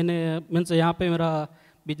मैंने मीन्स यहाँ पे मेरा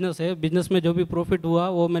बिजनेस है, बिजनेस में जो भी प्रॉफिट हुआ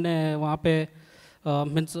वो मैंने वहाँ पे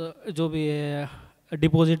मीन्स जो भी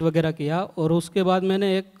डिपॉजिट वगैरह किया. और उसके बाद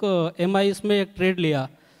मैंने एक MIS में एक ट्रेड लिया,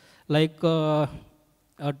 like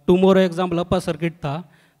tomorrow example upper circuit था,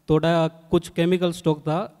 थोड़ा कुछ केमिकल स्टॉक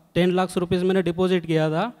था, 10 लाख रुपीज़ मैंने डिपॉजिट किया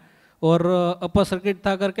था और अपर सर्किट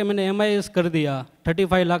था करके मैंने MIS कर दिया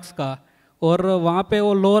 35 लाख का, और वहाँ पे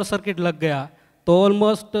वो लोअर सर्किट लग गया. तो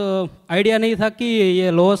ऑलमोस्ट आइडिया नहीं था कि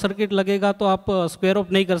ये लोअर सर्किट लगेगा तो आप स्क्वायर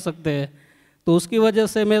ऑफ नहीं कर सकते, तो उसकी वजह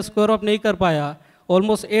से मैं स्क्वायर ऑफ नहीं कर पाया.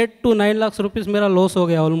 ऑलमोस्ट 8 to 9 लाख रुपीज़ मेरा लॉस हो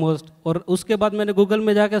गया ऑलमोस्ट. और उसके बाद मैंने गूगल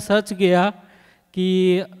में जाके सर्च किया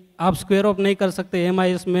कि आप स्क्वायर ऑफ नहीं कर सकते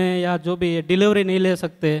MIS में, या जो भी डिलीवरी नहीं ले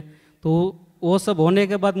सकते. तो वो सब होने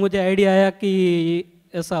के बाद मुझे आइडिया आया कि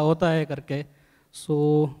ऐसा होता है करके. सो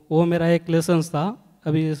वो मेरा एक लेसन था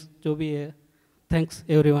अभी जो भी है. Thanks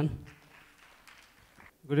everyone.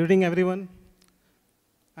 Good evening everyone.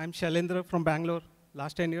 I'm Shailendra from Bangalore,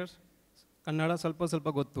 last 10 years. Kannada ಸ್ವಲ್ಪ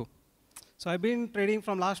ಗೊತ್ತು. So I've been trading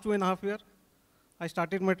from last 2.5 years. I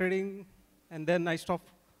started my trading and then I stopped.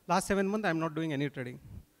 Last 7 months I'm not doing any trading.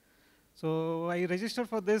 So I registered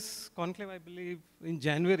for this conclave, I believe, in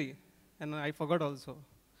January, and I forgot also.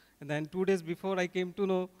 And then 2 days before I came to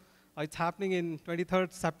know it's happening in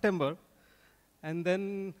 23rd September. And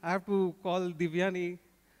then I have to call Divyani.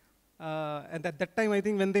 And at that time, I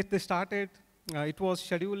think when they started, it was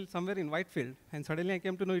scheduled somewhere in Whitefield. And suddenly I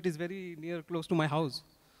came to know it is very near, close to my house.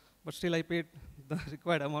 But still I paid the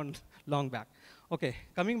required amount long back. Okay,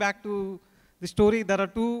 coming back to the story, there are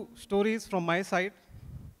two stories from my side.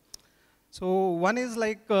 So one is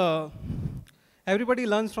like, everybody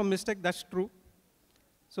learns from mistake, that's true.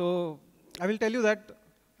 So I will tell you that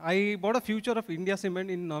I bought a future of India Cement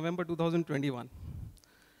in November 2021.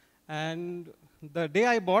 And the day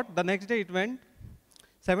I bought, the next day it went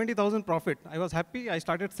 70,000 profit. I was happy, I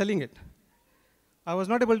started selling it. I was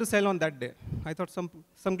not able to sell on that day. I thought some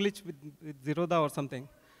glitch with Zerodha or something.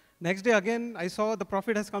 Next day again, I saw the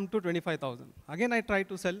profit has come to 25,000. Again, I tried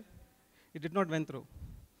to sell. It did not went through.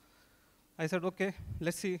 I said, okay,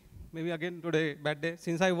 let's see. Maybe again today, bad day.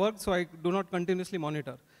 Since I worked, so I do not continuously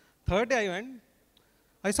monitor. Third day I went,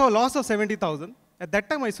 I saw a loss of 70,000. At that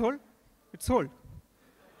time I sold, it sold.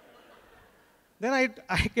 Then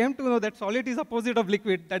I came to know that solid is opposite of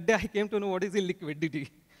liquid. That day I came to know what is illiquidity.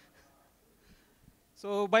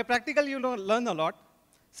 So by practical, you learn a lot.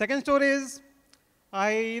 Second story is,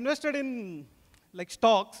 I invested in like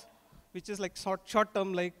stocks, which is like short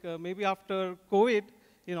term, like maybe after COVID,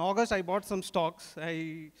 in August I bought some stocks.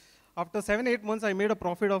 After 7-8 months, I made a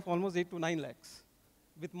profit of almost 8 to 9 lakhs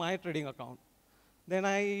with my trading account. Then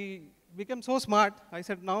I became so smart, I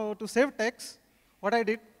said now to save tax, what I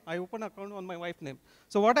did, I opened an account on my wife's name.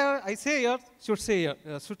 So whatever I say here should stay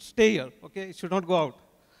here, okay? It should not go out.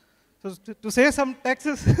 So to save some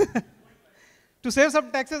taxes,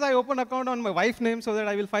 I opened an account on my wife's name so that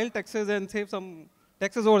I will file taxes and save some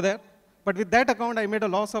taxes over there. But with that account, I made a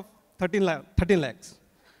loss of 13 lakhs.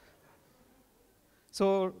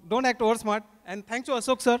 So don't act over smart. And thanks to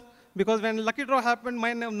Ashok sir, because when lucky draw happened,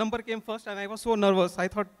 my number came first, and I was so nervous. I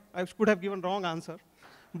thought I could have given wrong answer.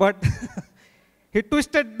 But he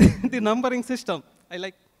twisted the numbering system.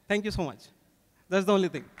 Thank you so much. That's the only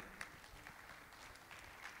thing.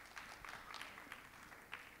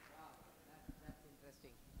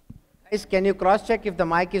 Guys, can you cross-check if the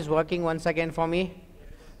mic is working once again for me?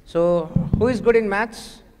 So, who is good in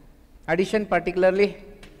maths? Addition particularly?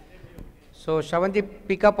 So, Shravanti,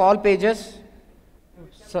 pick up all pages.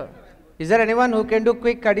 So, is there anyone who can do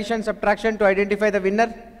quick addition, subtraction to identify the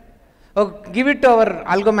winner? Oh, give it to our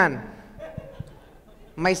algo man,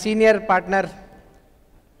 my senior partner.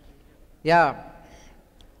 Yeah.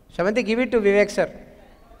 Shravanti, give it to Vivek sir.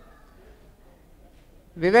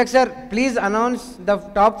 Vivek sir, please announce the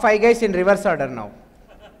top 5 guys in reverse order now.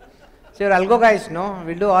 So your algo guys, no?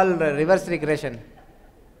 We'll do all reverse regression.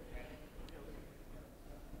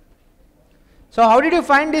 So how did you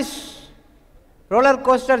find this roller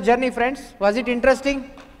coaster journey, friends? Was it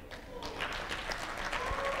interesting?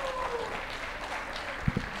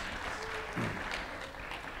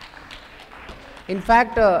 In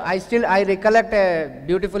fact, I recollect a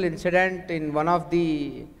beautiful incident in one of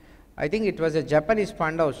the, I think it was a Japanese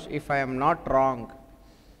fund house, if I am not wrong.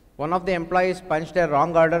 One of the employees punched a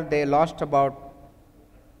wrong order. They lost about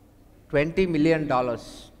 $20 million.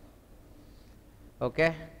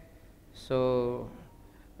 Okay, so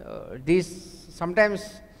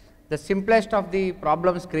sometimes the simplest of the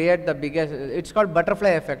problems create the biggest. It's called butterfly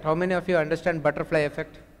effect. How many of you understand butterfly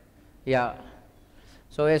effect? Yeah.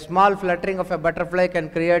 So a small fluttering of a butterfly can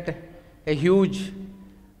create a huge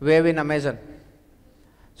wave in Amazon.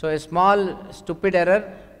 So a small stupid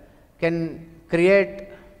error can create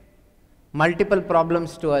multiple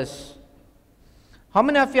problems to us. How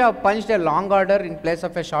many of you have punched a long order in place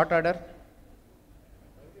of a short order?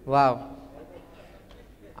 Wow.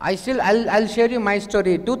 I'll share you my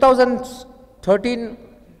story. 2013,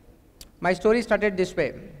 my story started this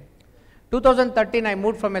way. 2013, I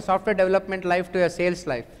moved from a software development life to a sales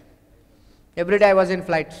life. Every day I was in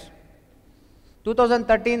flights.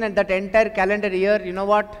 2013 and that entire calendar year, you know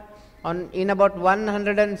what? In about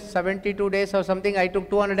 172 days or something, I took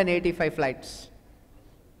 285 flights.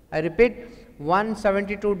 I repeat,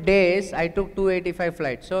 172 days, I took 285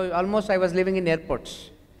 flights. So almost I was living in airports.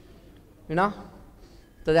 You know?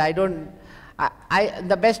 So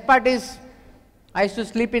the best part is, I used to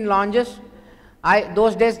sleep in lounges.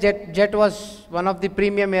 Those days, Jet was one of the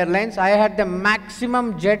premium airlines. I had the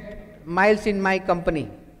maximum jet miles in my company.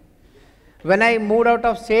 When I moved out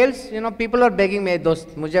of sales, you know, people were begging me, "Dost,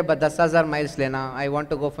 mujhe 10,000 miles lena. I want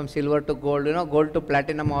to go from silver to gold, you know, gold to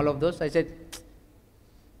platinum, all of those." I said,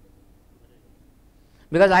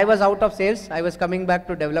 because I was out of sales, I was coming back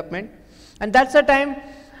to development. And that's the time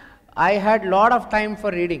I had lot of time for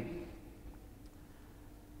reading.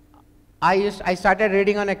 I started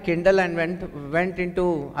reading on a Kindle and went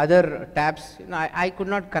into other tabs. You know, I could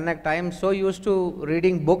not connect. I am so used to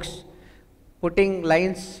reading books, putting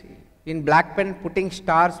lines in black pen, putting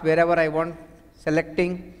stars wherever I want,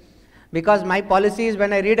 selecting. Because my policy is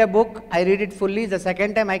when I read a book, I read it fully. The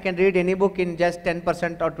second time I can read any book in just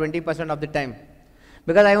 10% or 20% of the time.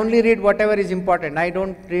 Because I only read whatever is important. I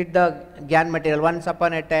don't read the Gyan material. Once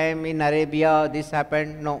upon a time in Arabia, this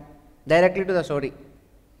happened. No, directly to the story.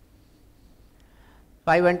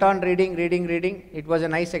 So I went on reading. It was a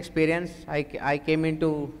nice experience. I came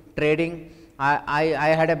into trading.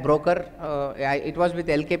 I had a broker. It was with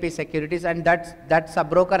LKP Securities, and that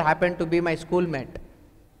sub-broker happened to be my schoolmate.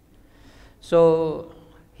 So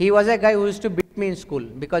he was a guy who used to beat me in school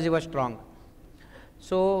because he was strong.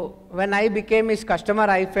 So when I became his customer,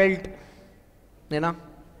 I felt, you know,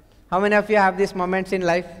 how many of you have these moments in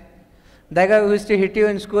life? The guy who used to hit you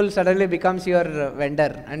in school suddenly becomes your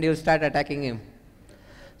vendor and you start attacking him.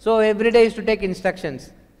 So every day I used to take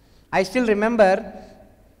instructions. I still remember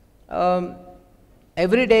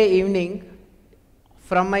every day evening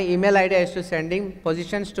from my email ID I used to send him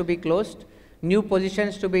positions to be closed, new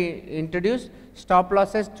positions to be introduced, stop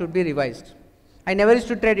losses to be revised. I never used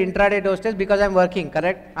to trade intraday those days because I am working,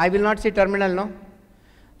 correct? I will not see terminal, no?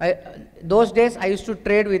 Those days I used to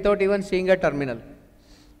trade without even seeing a terminal.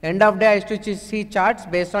 End of day I used to see charts.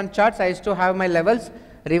 Based on charts I used to have my levels,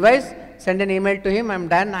 revise, send an email to him, I am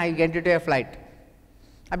done, I get into a flight.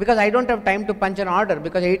 Because I don't have time to punch an order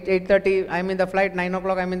because 8:30 I am in the flight, 9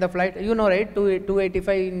 o'clock I am in the flight. You know, right?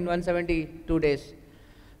 285 in 172 days.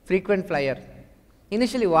 Frequent flyer.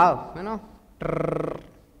 Initially, wow, you know,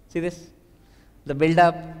 see this? The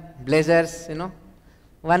build-up, blazers, you know,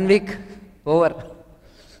 1 week over.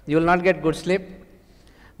 You will not get good sleep.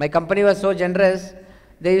 My company was so generous,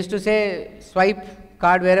 they used to say, swipe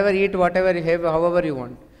card wherever, eat whatever you have, however you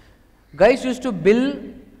want. Guys used to bill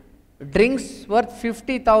drinks worth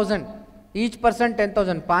 50,000, each person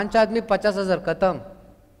 10,000, 5 aadmi 50,000, khatam.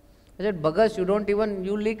 I said, Bagas, you don't even,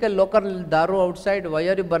 you leak a local daru outside, why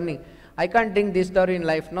are you burning? I can't drink this daru in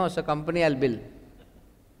life, no, so company I'll bill.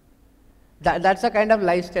 That's a kind of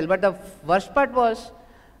lifestyle. But the worst part was,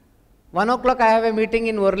 1 o'clock I have a meeting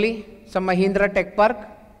in Worli, some Mahindra Tech Park,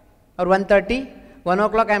 or 1:30. 1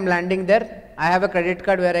 o'clock I am landing there. I have a credit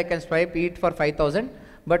card where I can swipe, eat for 5,000.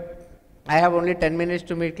 But I have only 10 minutes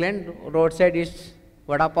to meet client. Roadside is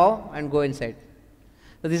vada pav and go inside.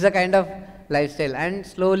 So this is a kind of lifestyle. And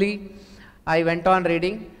slowly I went on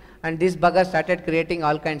reading, and this bugger started creating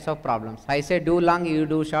all kinds of problems. I say, do long, you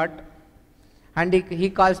do short. And he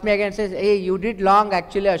calls me again and says, hey, you did long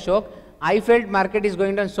actually, Ashok. I felt market is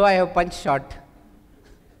going down, so I have punched short.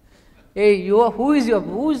 Hey,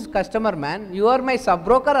 who's customer, man? You are my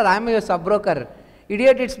sub-broker or I am your sub-broker?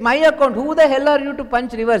 Idiot, it's my account. Who the hell are you to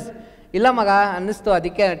punch reverse? Illa maga, annistu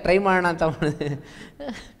adike try marana anta.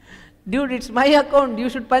 Dude, it's my account. You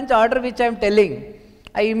should punch order which I am telling.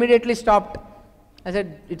 I immediately stopped. I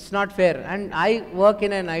said, it's not fair. And I work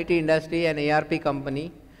in an IT industry, an ERP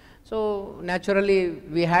company. So naturally,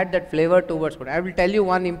 we had that flavor towards code. I will tell you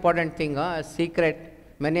one important thing, a secret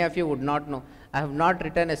many of you would not know. I have not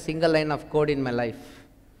written a single line of code in my life,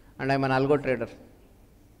 and I am an algo trader.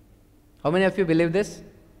 How many of you believe this?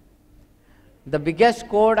 The biggest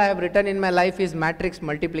code I have written in my life is matrix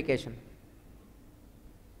multiplication.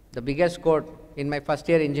 The biggest code in my first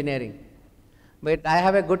year engineering. But I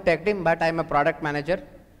have a good tech team, but I am a product manager.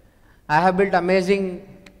 I have built amazing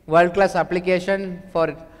world-class application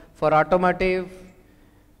for automotive,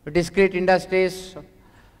 discrete industries,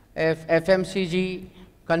 FMCG,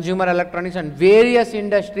 consumer electronics, and various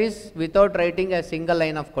industries without writing a single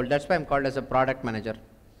line of code. That's why I'm called as a product manager.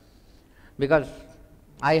 Because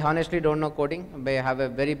I honestly don't know coding. We have a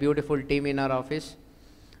very beautiful team in our office.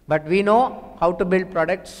 But we know how to build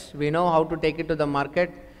products. We know how to take it to the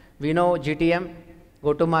market. We know GTM,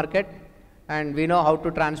 go to market, and we know how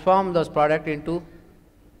to transform those products into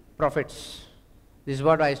profits. This is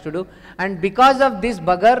what I used to do. And because of this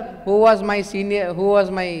bugger, who was my senior, who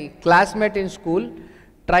was my classmate in school,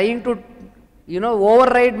 trying to,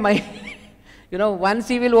 override my, once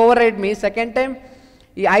he will override me, second time,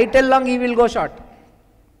 I tell long, he will go short.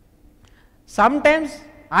 Sometimes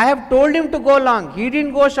I have told him to go long, he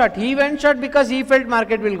didn't go short, he went short because he felt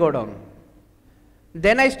market will go down.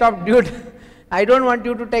 Then I stopped, dude, I don't want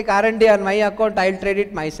you to take R&D on my account, I'll trade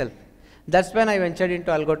it myself. That's when I ventured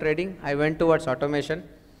into algo trading. I went towards automation.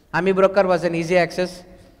 Ami Broker was an easy access.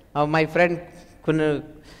 My friend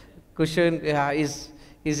Kushan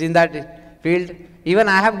is in that field. Even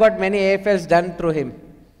I have got many AFLs done through him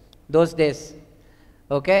those days.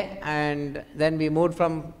 Okay, and then we moved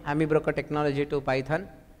from Ami Broker technology to Python.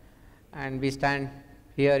 and we stand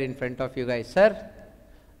here in front of you guys. Sir,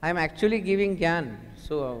 I am actually giving Gyan.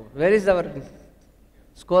 So where is our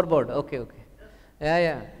scoreboard? Okay, okay.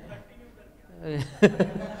 Yeah, yeah.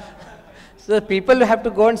 So people have to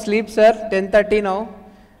go and sleep, sir. 10:30 now.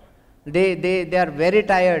 They are very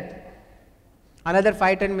tired. Another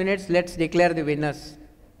 5-10 minutes. Let's declare the winners.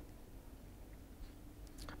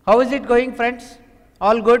 How is it going, friends?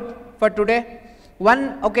 All good for today?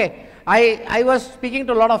 Okay. I was speaking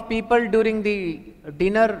to a lot of people during the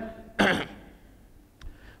dinner.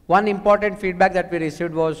 One important feedback that we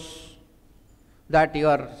received was that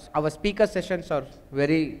our speaker sessions are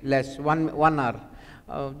very less, one hour.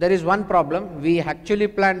 There is one problem. We actually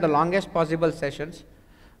planned the longest possible sessions.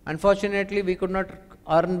 Unfortunately, we could not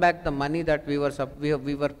earn back the money that we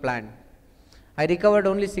were planned. I recovered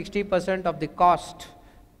only 60% of the cost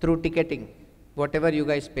through ticketing, whatever you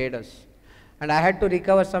guys paid us. And I had to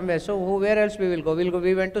recover somewhere. So where else we will go?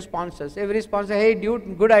 We went to sponsors. Every sponsor, hey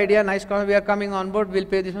dude, good idea, nice, we are coming on board, we'll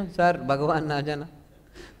pay this one. Sir, Bhagavan na jana.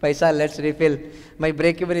 Paisa, let's refill. My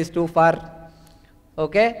break even is too far.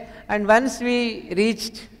 Okay? And once we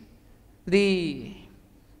reached the,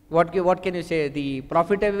 what can you say, the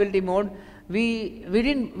profitability mode, we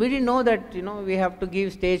didn't know that, we have to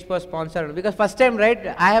give stage for sponsor. Because first time,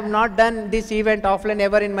 right, I have not done this event offline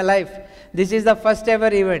ever in my life. This is the first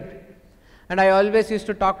ever event. And I always used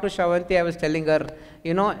to talk to Shavanti, I was telling her,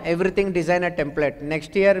 everything design a template.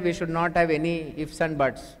 Next year we should not have any ifs and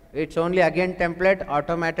buts. It's only again template,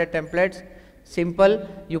 automated templates, simple,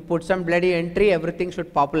 you put some bloody entry, everything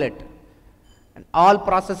should populate. And all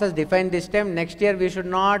processes defined this time. Next year we should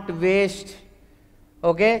not waste,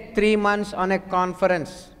 3 months on a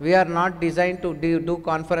conference. We are not designed to do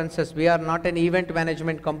conferences. We are not an event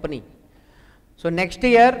management company. So next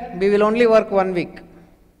year we will only work 1 week.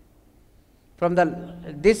 From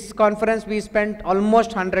this conference we spent almost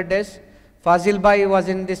 100 days. Fazil Bhai was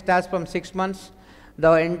in this task from 6 months.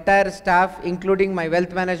 The entire staff, including my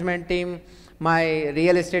wealth management team, my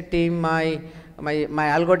real estate team, my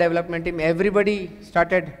algo development team, everybody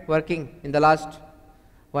started working in the last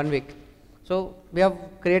 1 week. So we have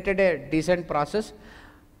created a decent process.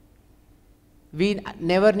 We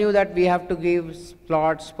never knew that we have to give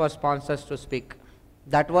slots for sponsors to speak.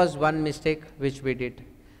 That was one mistake which we did.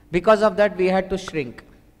 Because of that, we had to shrink.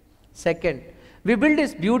 Second, we built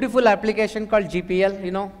this beautiful application called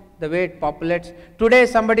GPL, the way it populates. Today,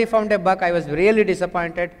 somebody found a bug. I was really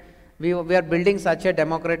disappointed. We are building such a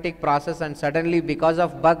democratic process, and suddenly, because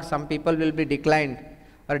of bugs, some people will be declined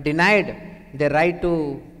or denied the right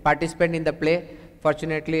to participate in the play.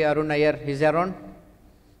 Fortunately, Arun Iyer is around,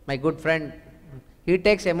 my good friend. He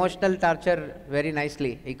takes emotional torture very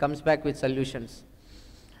nicely. He comes back with solutions.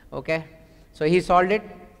 Okay, so he solved it.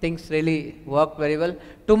 Things really worked very well.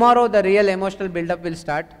 Tomorrow the real emotional build-up will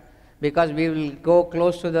start, because we will go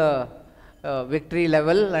close to the victory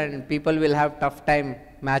level and people will have tough time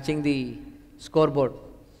matching the scoreboard.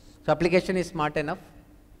 So application is smart enough.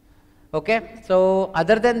 Okay, so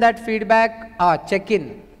other than that feedback,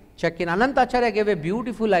 check-in. Anant Acharya gave a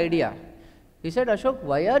beautiful idea. He said, Ashok,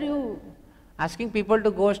 why are you asking people to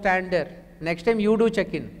go stand there? Next time you do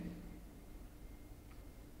check-in.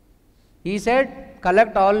 He said,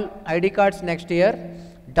 collect all ID cards next year,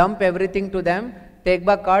 dump everything to them, take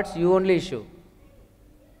back cards, you only issue.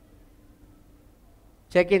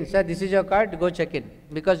 Check-in, sir, this is your card, go check-in.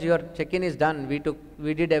 Because your check-in is done,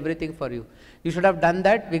 we did everything for you. You should have done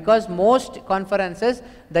that, because most conferences,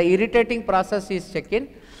 the irritating process is check-in.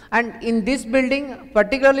 And in this building,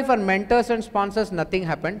 particularly for mentors and sponsors, nothing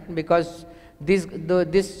happened, because this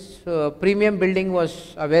premium building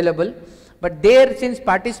was available. But there, since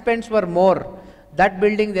participants were more, that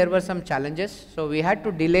building there were some challenges. So we had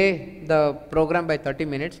to delay the program by 30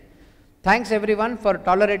 minutes. Thanks everyone for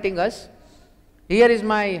tolerating us. Here is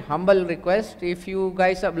my humble request. If you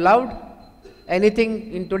guys have loved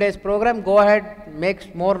anything in today's program, go ahead,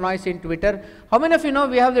 make more noise in Twitter. How many of you know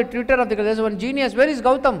we have the Twitter of the, there's one genius. Where is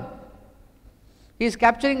Gautam? He is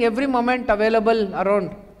capturing every moment available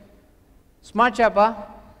around. Smart Chapa.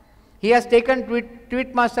 He has taken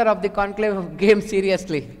tweet master of the Conclave game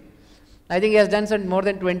seriously. I think he has done some more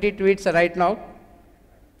than 20 tweets right now.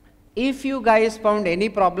 If you guys found any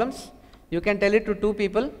problems, you can tell it to 2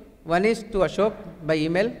 people. One is to Ashok by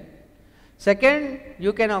email. Second,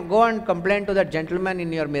 you can go and complain to that gentleman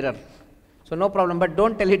in your mirror. So no problem, but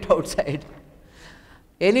don't tell it outside.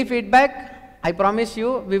 Any feedback, I promise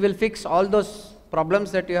you, we will fix all those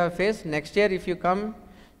problems that you have faced. Next year, if you come,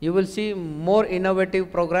 you will see more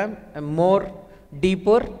innovative program, a more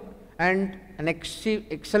deeper and an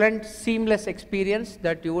excellent seamless experience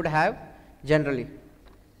that you would have generally.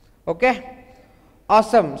 Okay?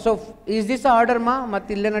 Awesome. So, is this a order ma?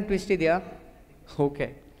 Mattillena twist idya?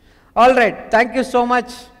 Okay. All right. Thank you so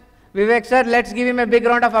much, Vivek sir. Let's give him a big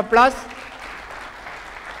round of applause.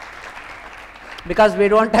 Because we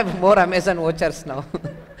don't have more Amazon vouchers now.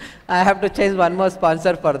 I have to chase one more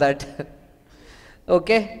sponsor for that.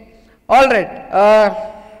 Okay. All right.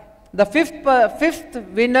 The fifth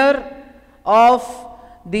winner of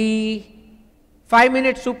the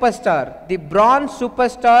 5-minute superstar, the bronze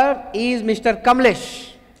superstar, is Mr.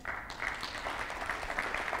 Kamlesh.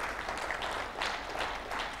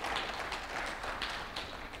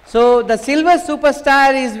 So the silver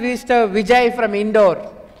superstar is Mr. Vijay from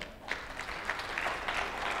Indore.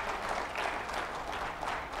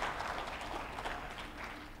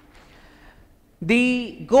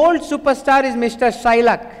 The gold superstar is Mr.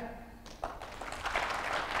 Shailak.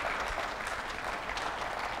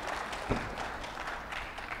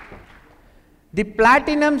 The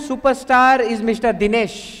platinum superstar is Mr.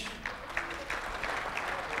 Dinesh.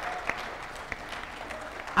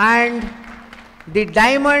 And the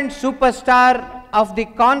diamond superstar of the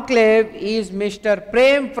conclave is Mr.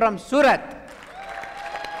 Prem from Surat.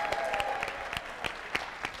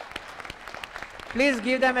 Please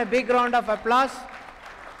give them a big round of applause.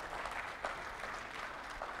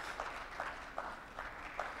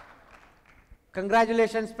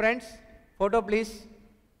 Congratulations, friends. Photo, please.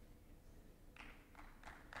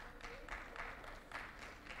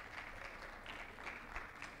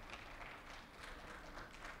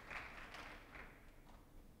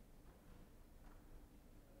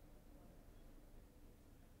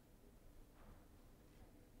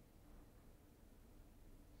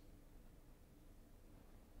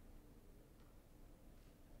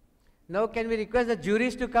 Now can we request the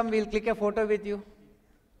juries to come? We'll click a photo with you.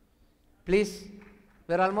 Please.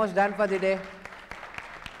 We're almost done for the day.